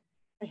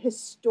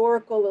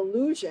historical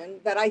illusion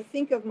that I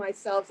think of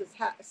myself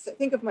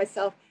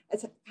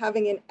as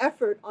having an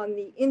effort on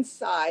the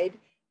inside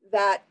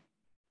that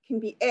can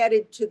be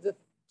added to the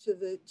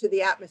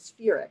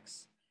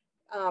atmospherics.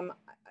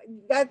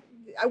 That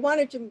I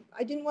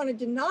didn't want to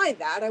deny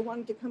that. I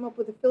wanted to come up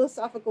with a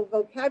philosophical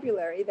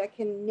vocabulary that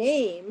can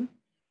name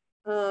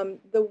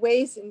the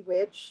ways in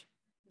which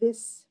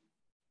this,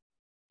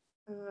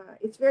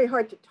 it's very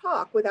hard to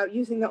talk without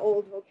using the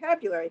old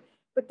vocabulary,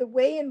 but the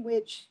way in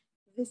which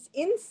this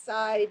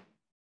inside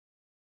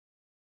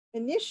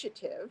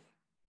initiative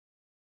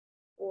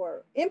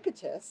or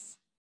impetus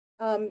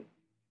can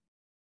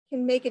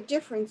make a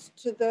difference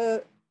to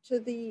the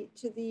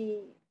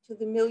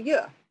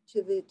milieu,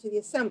 to the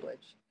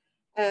assemblage.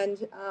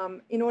 And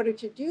in order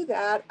to do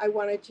that,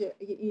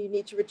 you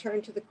need to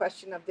return to the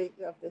question of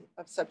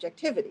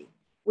subjectivity,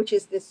 which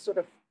is this sort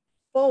of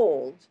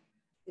fold,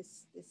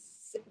 this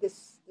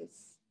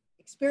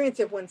experience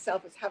of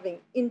oneself as having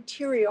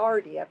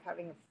interiority, of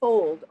having a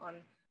fold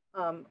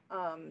on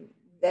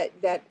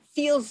that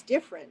feels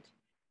different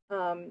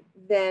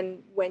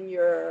than when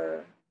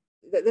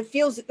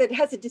that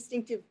has a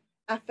distinctive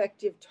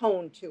affective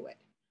tone to it.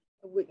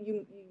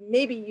 You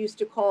maybe used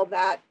to call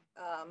that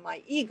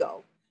my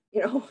ego,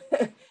 you know,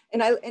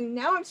 and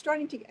now I'm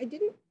starting to, I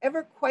didn't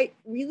ever quite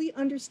really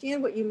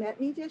understand what you meant,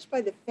 Nidesh,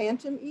 by the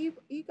phantom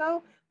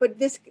ego, but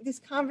this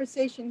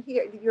conversation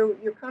here,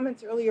 your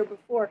comments earlier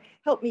before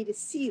helped me to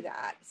see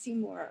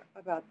more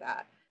about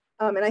that.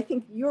 And I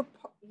think you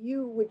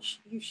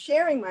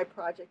sharing my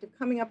project of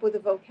coming up with a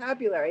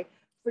vocabulary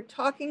for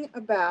talking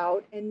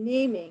about and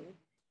naming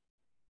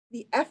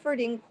the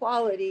efforting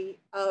quality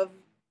of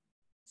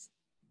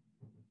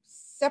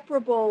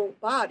separable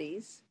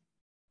bodies,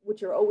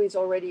 which are always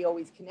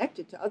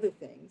connected to other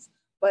things,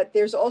 but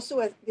there's also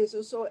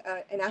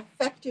an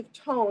affective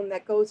tone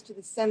that goes to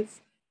the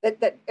sense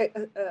that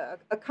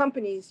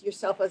accompanies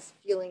yourself as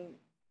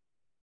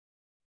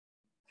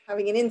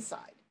having an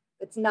inside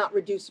that's not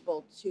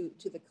reducible to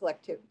the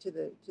collective, to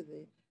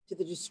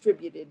the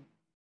distributed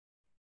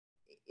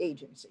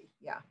agency.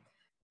 Yeah.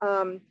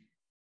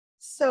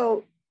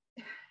 So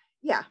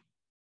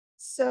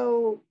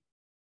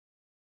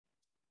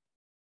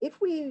if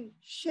we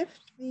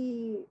shift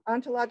the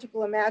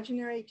ontological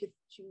imaginary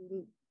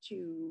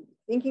to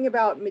thinking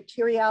about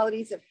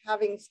materialities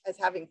as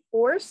having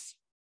force,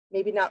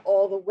 maybe not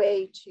all the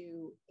way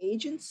to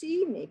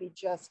agency, maybe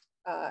just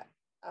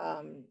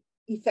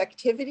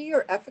effectivity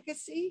or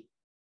efficacy.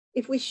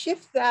 If we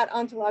shift that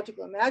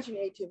ontological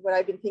imaginary to what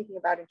I've been thinking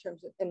about in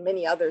terms of, and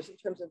many others in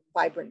terms of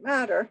vibrant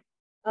matter,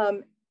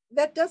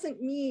 that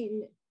doesn't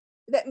mean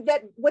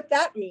that what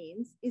that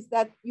means is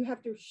that you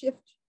have to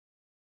shift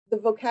the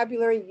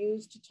vocabulary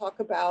used to talk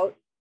about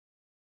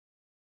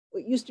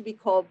what used to be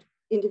called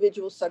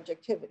individual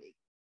subjectivity.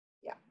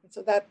 Yeah, and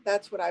so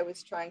that's what I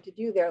was trying to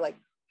do there. Like,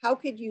 how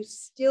could you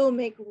still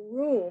make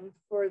room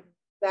for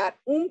that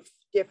oomph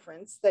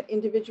difference that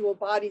individual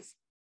bodies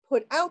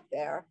put out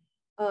there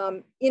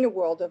in a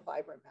world of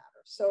vibrant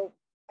matter? So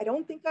I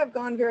don't think I've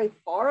gone very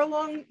far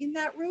along in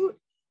that route.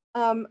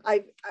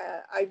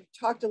 I've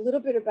talked a little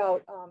bit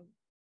about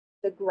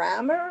the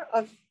grammar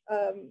of,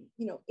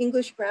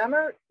 English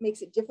grammar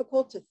makes it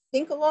difficult to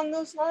think along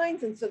those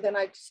lines. And so then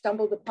I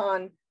stumbled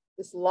upon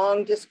this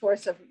long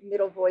discourse of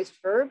middle voiced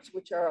verbs,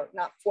 which are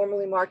not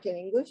formally marked in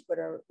English, but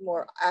are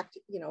more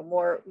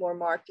more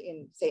marked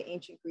in, say,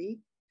 ancient Greek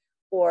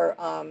or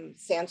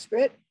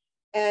Sanskrit.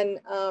 And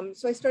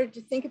so I started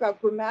to think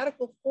about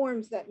grammatical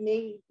forms that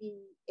may be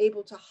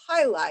able to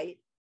highlight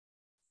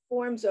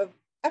forms of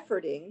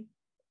efforting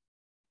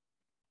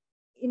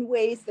in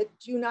ways that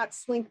do not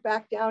slink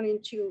back down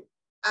into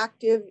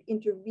active,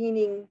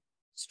 intervening,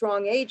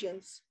 strong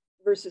agents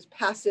versus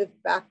passive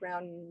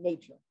background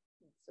nature.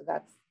 So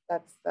that's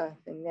the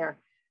thing there.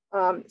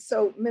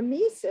 So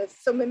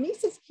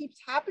mimesis keeps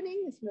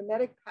happening, this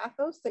mimetic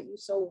pathos that you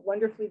so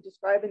wonderfully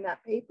describe in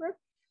that paper.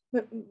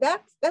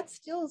 That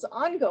still is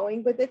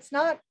ongoing, but it's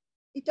not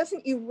it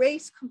doesn't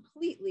erase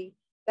completely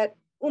that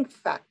oomph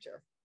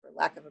factor, for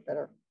lack of a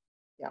better,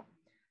 yeah.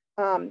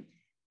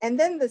 And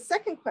then the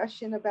second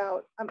question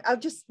about, I'll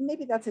just,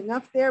 maybe that's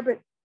enough there, but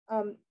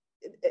on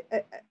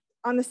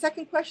the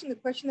second question, the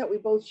question that we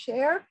both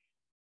share,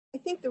 I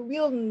think the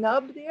real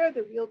nub there,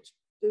 the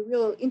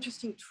real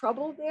interesting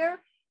trouble there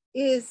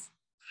is,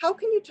 how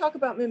can you talk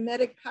about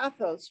mimetic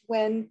pathos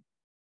when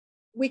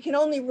we can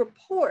only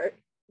report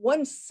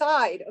one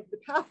side of the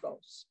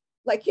pathos?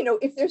 Like, you know,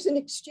 if there's an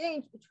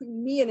exchange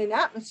between me and an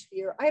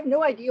atmosphere, I have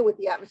no idea what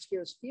the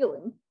atmosphere is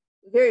feeling.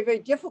 Very, very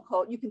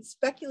difficult. You can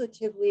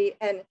speculatively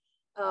and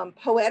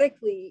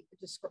poetically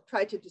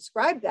try to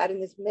describe that, and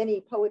there's many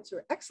poets who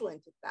are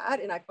excellent at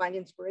that, and I find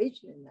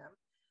inspiration in them.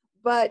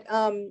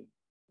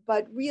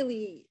 But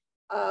really,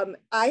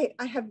 I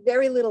have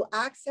very little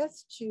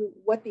access to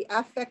what the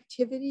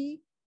affectivity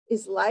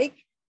is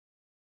like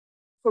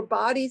for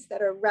bodies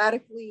that are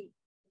radically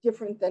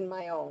different than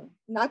my own,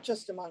 not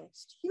just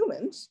amongst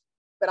humans,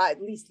 but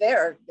at least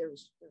there's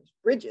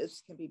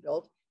bridges can be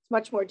built. It's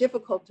much more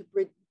difficult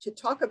to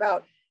talk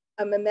about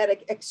a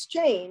mimetic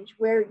exchange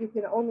where you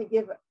can only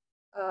give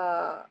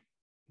a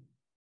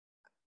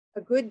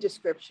good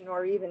description,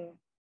 or even,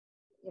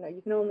 you know,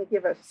 you can only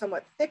give a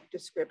somewhat thick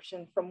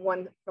description from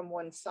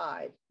one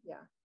side.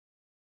 Yeah,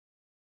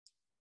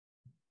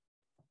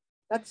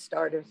 that's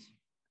starters.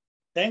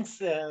 Thanks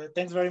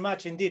very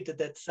much indeed.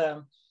 That's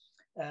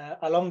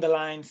along the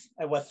lines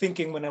I was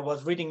thinking when I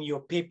was reading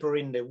your paper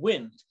in the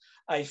wind.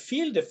 I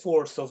feel the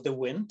force of the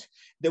wind.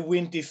 The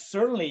wind is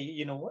certainly,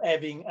 you know,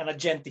 having an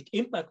agentic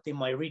impact in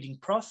my reading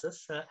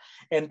process,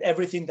 and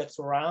everything that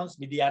surrounds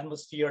me, the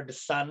atmosphere, the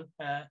sun,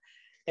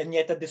 and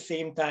yet at the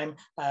same time,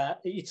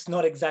 it's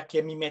not exactly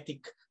a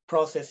mimetic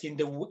process in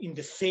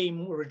the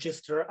same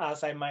register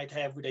as I might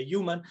have with a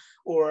human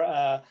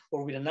or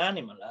with an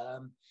animal.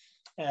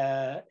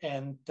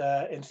 And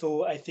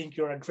so I think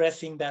you're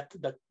addressing that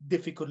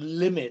difficult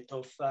limit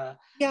of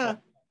yeah.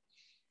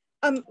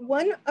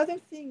 One other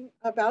thing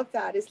about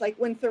that is, like,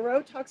 when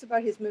Thoreau talks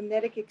about his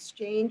mimetic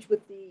exchange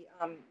with the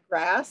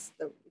grass,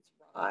 it's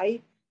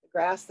rye, the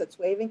grass that's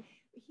waving,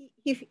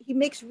 he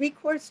makes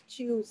recourse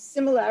to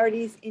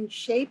similarities in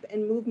shape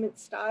and movement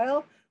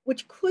style,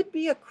 which could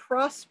be a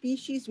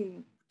cross-species,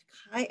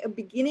 a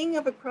beginning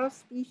of a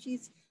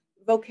cross-species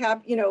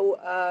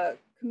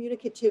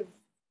communicative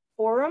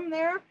forum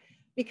there,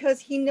 because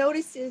he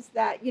notices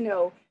that, you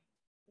know,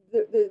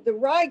 the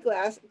rye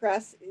grass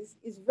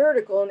is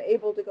vertical and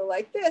able to go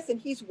like this, and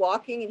he's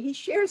walking and he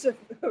shares a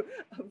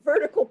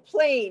vertical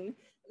plane,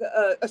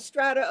 a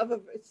strata of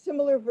a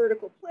similar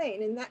vertical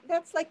plane, and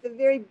that's like the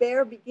very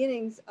bare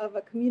beginnings of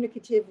a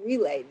communicative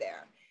relay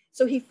there.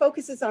 So he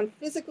focuses on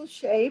physical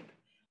shape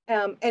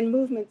and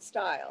movement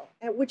style,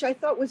 which I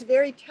thought was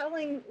very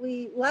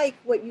tellingly like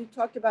what you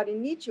talked about in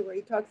Nietzsche, where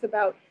he talks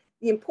about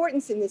the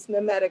importance in this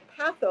mimetic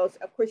pathos.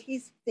 Of course,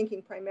 he's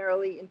thinking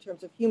primarily in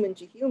terms of human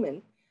to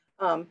human.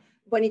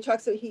 When he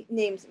talks, so he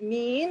names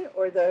mean,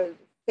 or the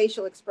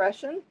facial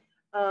expression.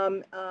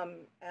 What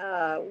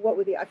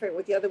were I forget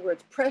what the other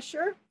words,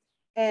 pressure,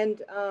 and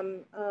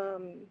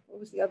what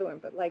was the other one?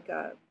 But like,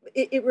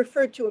 it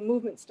referred to a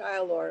movement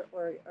style or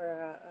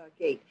a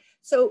gait.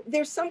 So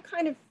there's some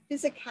kind of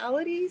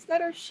physicalities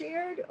that are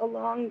shared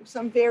along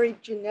some very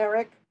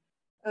generic,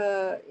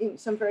 in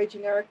some very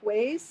generic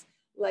ways,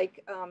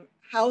 like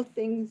how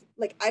things,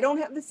 like, I don't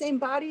have the same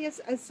body as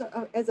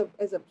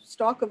a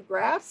stalk of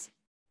grass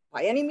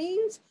by any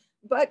means,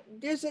 but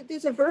there's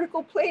a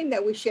vertical plane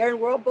that we share, and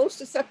we're all both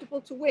susceptible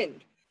to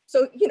wind.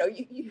 So, you know,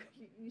 you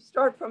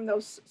start from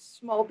those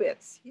small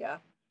bits. Yeah.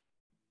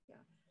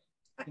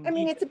 I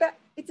mean,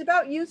 it's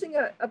about using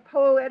a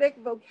poetic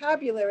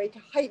vocabulary to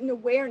heighten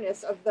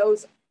awareness of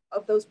those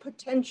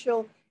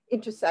potential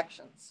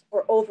intersections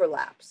or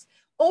overlaps.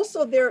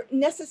 Also, they're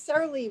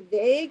necessarily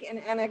vague and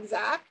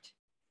inexact,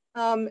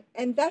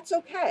 and that's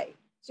okay.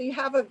 So you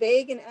have a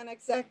vague and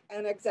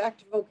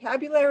inexact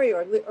vocabulary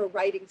or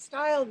writing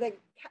style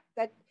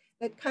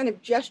that kind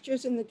of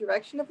gestures in the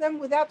direction of them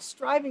without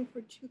striving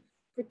for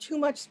too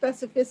much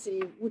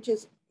specificity, which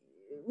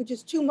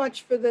is too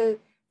much for the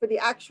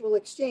actual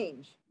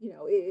exchange. You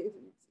know,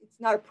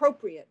 it's not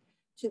appropriate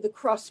to the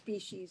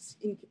cross-species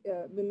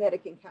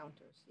mimetic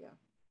encounters. Yeah.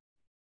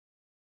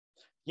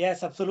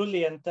 Yes,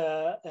 absolutely, and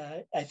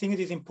I think it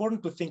is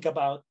important to think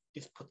about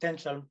this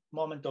potential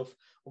moment of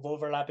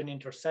overlap and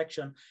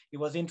intersection. It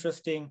was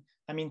interesting,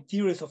 I mean,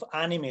 theories of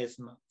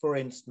animism, for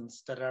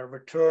instance, that are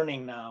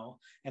returning now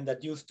and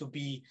that used to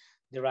be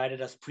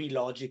derided as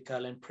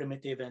pre-logical and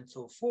primitive and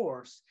so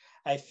forth,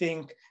 I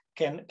think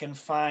can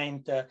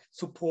find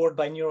support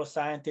by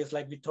neuroscientists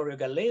like Vittorio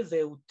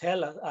Gallese, who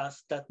tell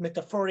us that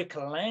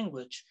metaphorical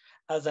language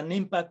has an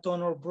impact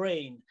on our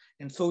brain.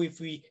 And so if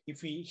we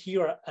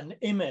hear an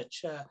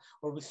image,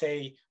 or we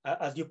say,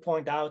 as you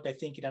point out, I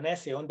think in an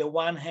essay, on the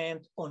one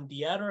hand, on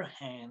the other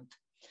hand,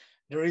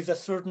 there is a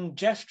certain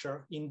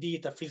gesture,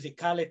 indeed a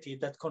physicality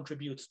that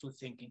contributes to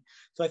thinking.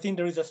 So I think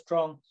there is a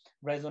strong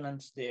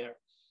resonance there.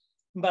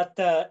 But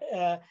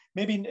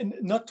maybe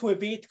not to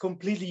evade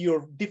completely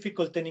your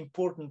difficult and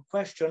important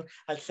question,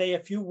 I'll say a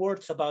few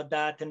words about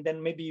that, and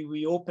then maybe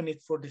we open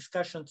it for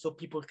discussion so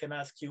people can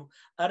ask you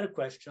other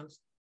questions.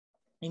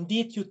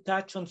 Indeed, you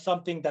touch on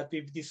something that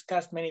we've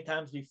discussed many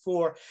times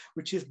before,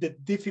 which is the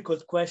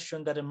difficult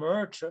question that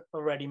emerged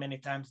already many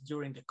times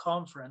during the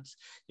conference,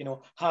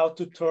 how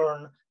to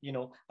turn,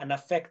 an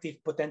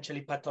affective,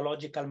 potentially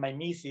pathological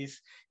mimesis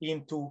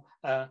into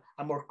a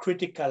more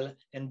critical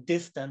and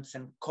distant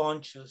and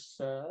conscious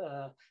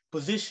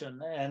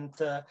position. And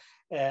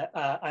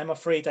I'm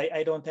afraid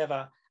I don't have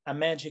a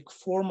magic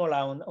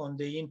formula on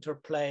the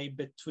interplay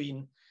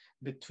between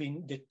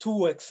the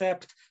two,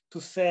 except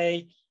to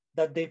say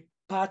that the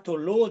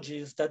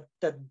pathologies,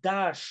 that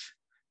dash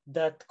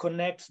that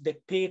connects the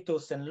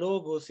pathos and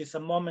logos is a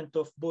moment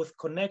of both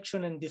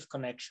connection and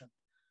disconnection.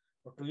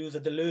 Or to use the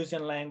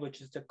Deleuzian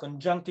language, is the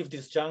conjunctive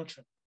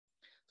disjunction.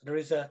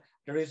 So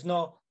there is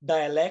no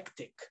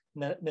dialectic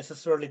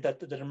necessarily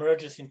that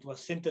emerges into a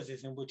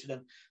synthesis in which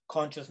then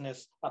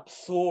consciousness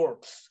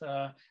absorbs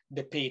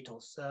the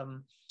pathos.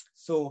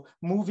 So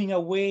moving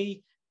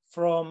away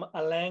from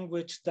a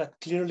language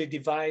that clearly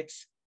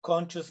divides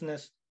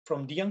consciousness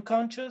from the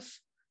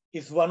unconscious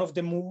is one of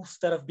the moves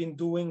that I've been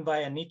doing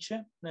via Nietzsche,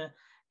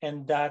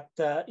 and that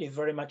is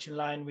very much in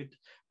line with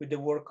the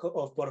work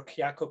of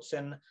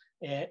Bork-Jacobsen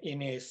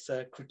in his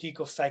critique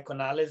of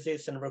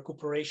psychoanalysis and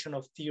recuperation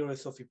of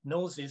theories of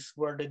hypnosis,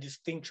 where the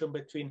distinction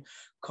between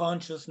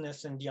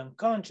consciousness and the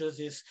unconscious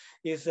is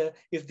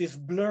this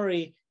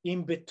blurry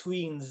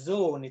in-between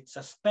zone. It's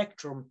a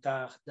spectrum,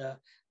 Gabriel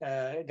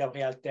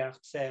Tertre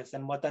says,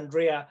 and what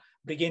Andrea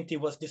Briganti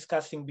was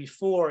discussing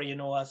before,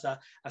 as a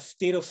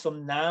state of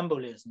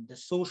somnambulism, the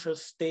social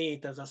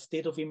state as a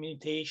state of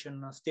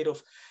imitation, a state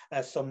of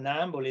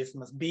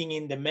somnambulism, as being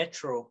in the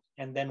metro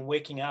and then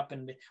waking up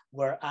and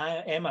where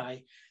am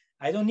I?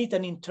 I don't need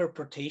an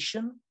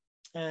interpretation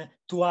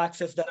to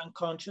access that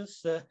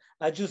unconscious.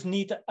 I just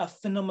need a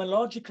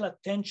phenomenological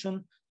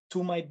attention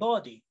to my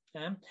body.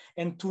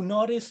 And to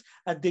notice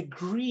a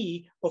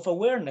degree of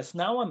awareness.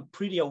 Now I'm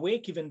pretty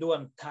awake, even though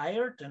I'm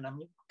tired, and I'm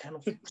kind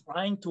of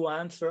trying to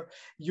answer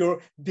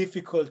your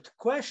difficult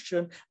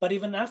question. But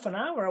even half an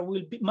hour,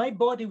 my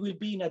body will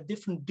be in a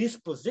different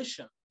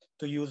disposition,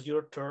 to use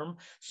your term,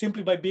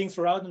 simply by being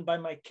surrounded by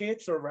my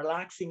kids or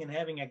relaxing and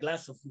having a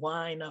glass of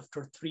wine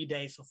after 3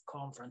 days of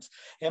conference.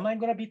 Am I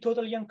going to be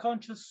totally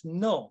unconscious?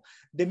 No.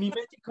 The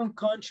mimetic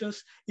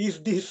unconscious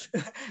is this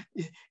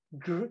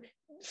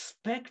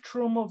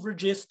spectrum of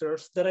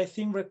registers that I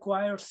think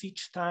requires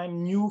each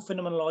time new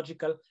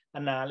phenomenological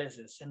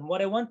analysis. And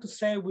what I want to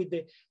say with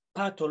the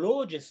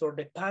pathologies or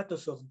the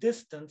pathos of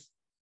distance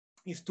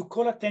is to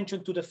call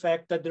attention to the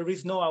fact that there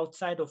is no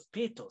outside of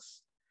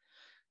pathos,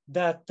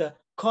 that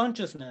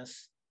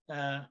consciousness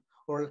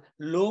or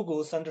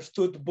logos,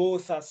 understood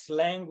both as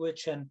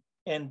language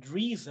and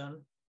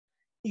reason,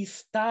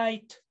 is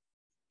tied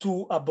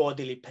to a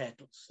bodily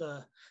pathos.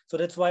 So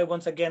that's why,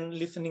 once again,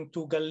 listening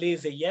to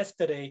Gallese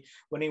yesterday,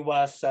 when he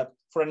was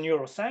for a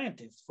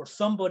neuroscientist, for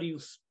somebody who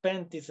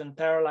spent his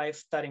entire life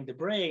studying the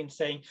brain,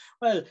 saying,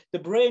 well, the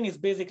brain is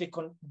basically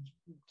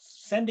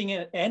sending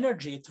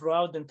energy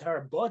throughout the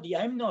entire body.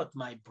 I'm not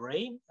my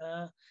brain.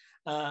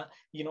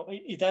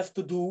 It has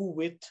to do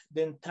with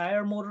the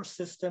entire motor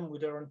system,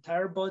 with our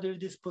entire bodily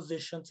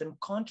dispositions, and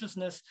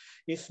consciousness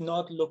is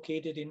not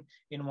located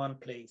in one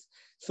place.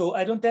 So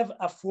I don't have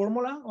a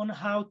formula on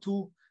how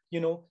to,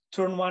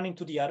 turn one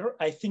into the other.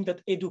 I think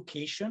that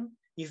education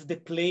is the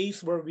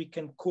place where we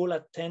can call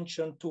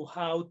attention to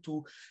how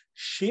to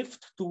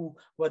shift to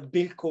what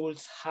Bill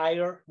calls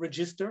higher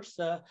registers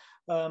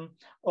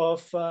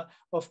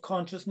of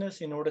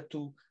consciousness, in order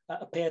to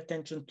pay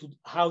attention to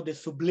how the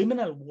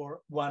subliminal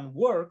one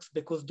works,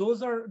 because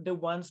those are the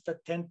ones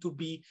that tend to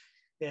be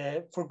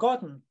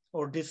forgotten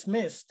or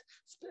dismissed,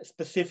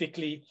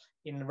 specifically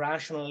in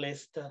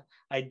rationalist,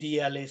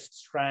 idealist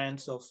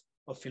strands of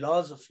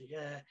philosophy.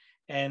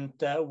 And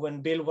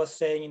when Bill was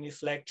saying in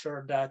his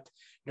lecture that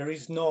there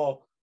is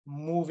no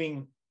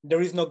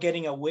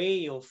getting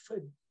away of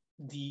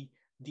the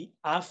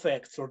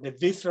affects or the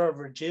visceral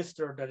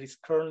register that is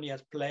currently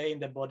at play in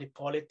the body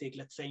politic,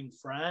 let's say in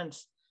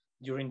France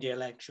during the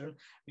election,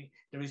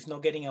 there is no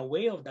getting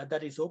away of that.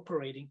 That is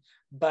operating,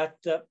 but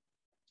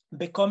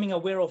becoming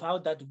aware of how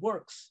that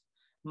works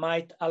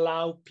might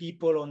allow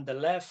people on the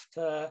left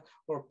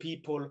or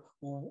people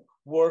who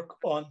work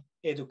on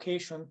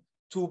education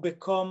to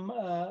become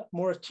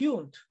more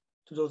attuned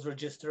to those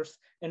registers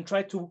and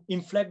try to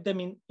inflect them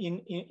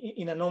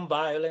in a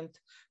non-violent,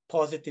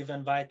 positive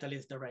and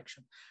vitalist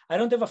direction. I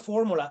don't have a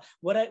formula.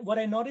 What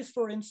I notice,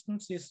 for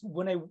instance, is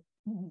when I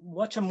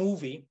watch a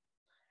movie,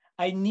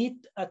 I need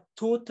a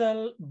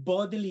total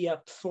bodily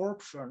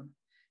absorption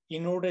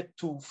in order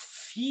to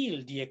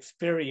feel the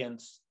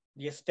experience,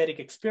 the aesthetic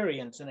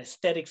experience. And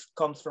aesthetics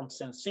comes from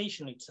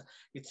sensation.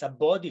 It's a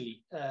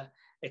bodily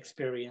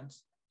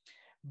experience.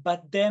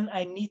 But then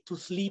I need to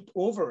sleep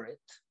over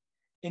it.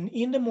 And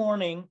in the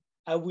morning,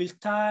 I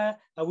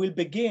will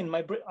begin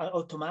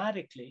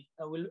automatically.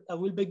 I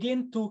will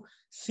begin to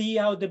see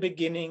how the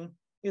beginning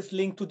is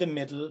linked to the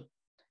middle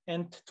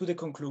and to the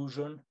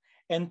conclusion.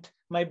 And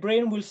my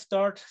brain will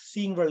start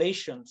seeing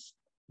relations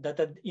that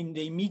in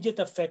the immediate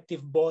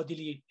affective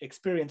bodily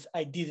experience,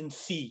 I didn't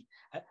see,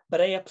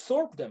 but I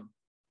absorbed them.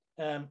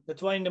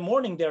 That's why in the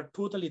morning, they're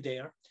totally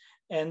there.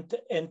 And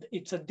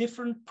it's a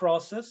different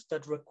process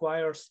that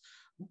requires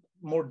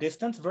more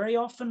distance. Very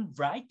often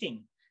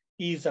writing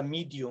is a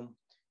medium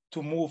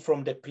to move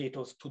from the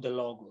pathos to the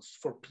logos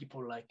for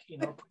people like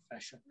in our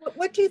profession.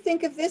 What do you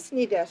think of this,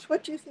 Nidesh?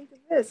 What do you think of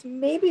this?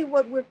 Maybe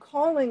what we're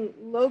calling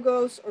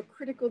logos or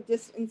critical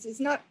distance is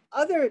not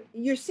other,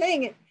 you're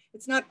saying it,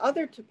 it's not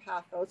other to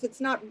pathos.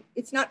 It's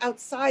not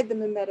outside the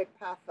mimetic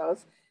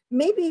pathos.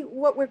 Maybe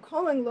what we're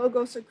calling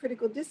logos or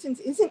critical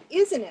distance isn't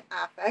an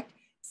affect,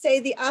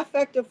 say the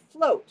affect of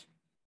float,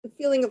 the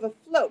feeling of a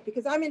float,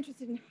 because I'm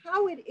interested in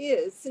how it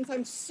is, since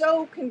I'm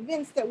so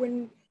convinced that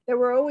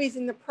we're always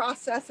in the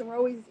process and we're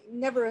always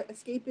never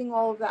escaping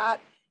all of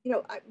that, you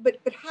know, but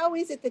how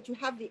is it that you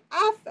have the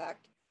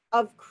affect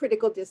of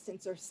critical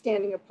distance or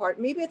standing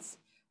apart?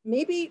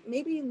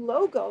 Maybe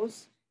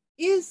logos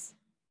is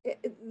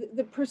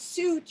the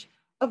pursuit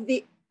of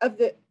the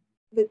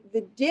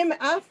dim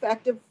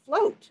affect of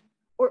float,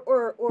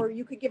 or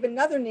you could give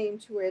another name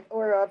to it,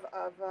 or of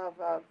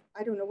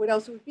I don't know what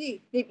else it would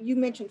be. Maybe you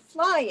mentioned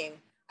flying.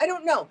 I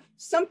don't know,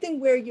 something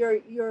where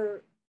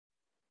you're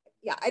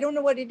yeah, I don't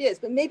know what it is,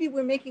 but maybe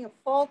we're making a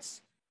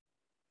false,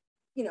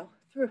 you know,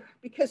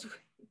 because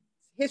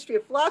history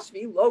of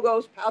philosophy,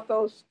 logos,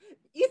 pathos,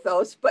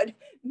 ethos, but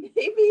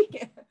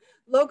maybe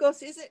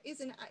logos is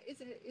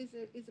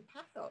a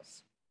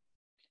pathos.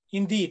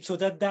 Indeed, so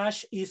that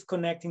dash is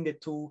connecting the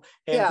two,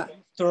 and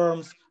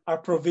terms are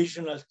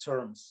provisional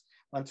terms.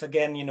 Once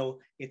again, you know,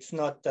 it's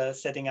not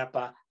setting up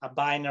a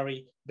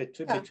binary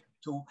between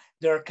two.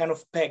 There are kind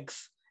of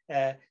pegs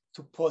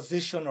to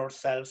position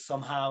ourselves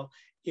somehow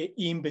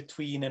in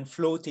between, and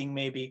floating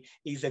maybe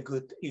is a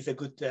good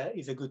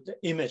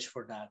image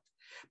for that.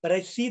 But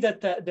I see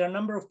that there are a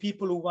number of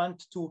people who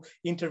want to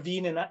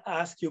intervene and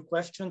ask you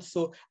questions.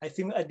 So I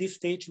think at this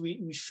stage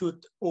we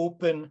should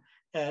open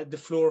the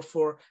floor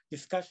for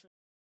discussion.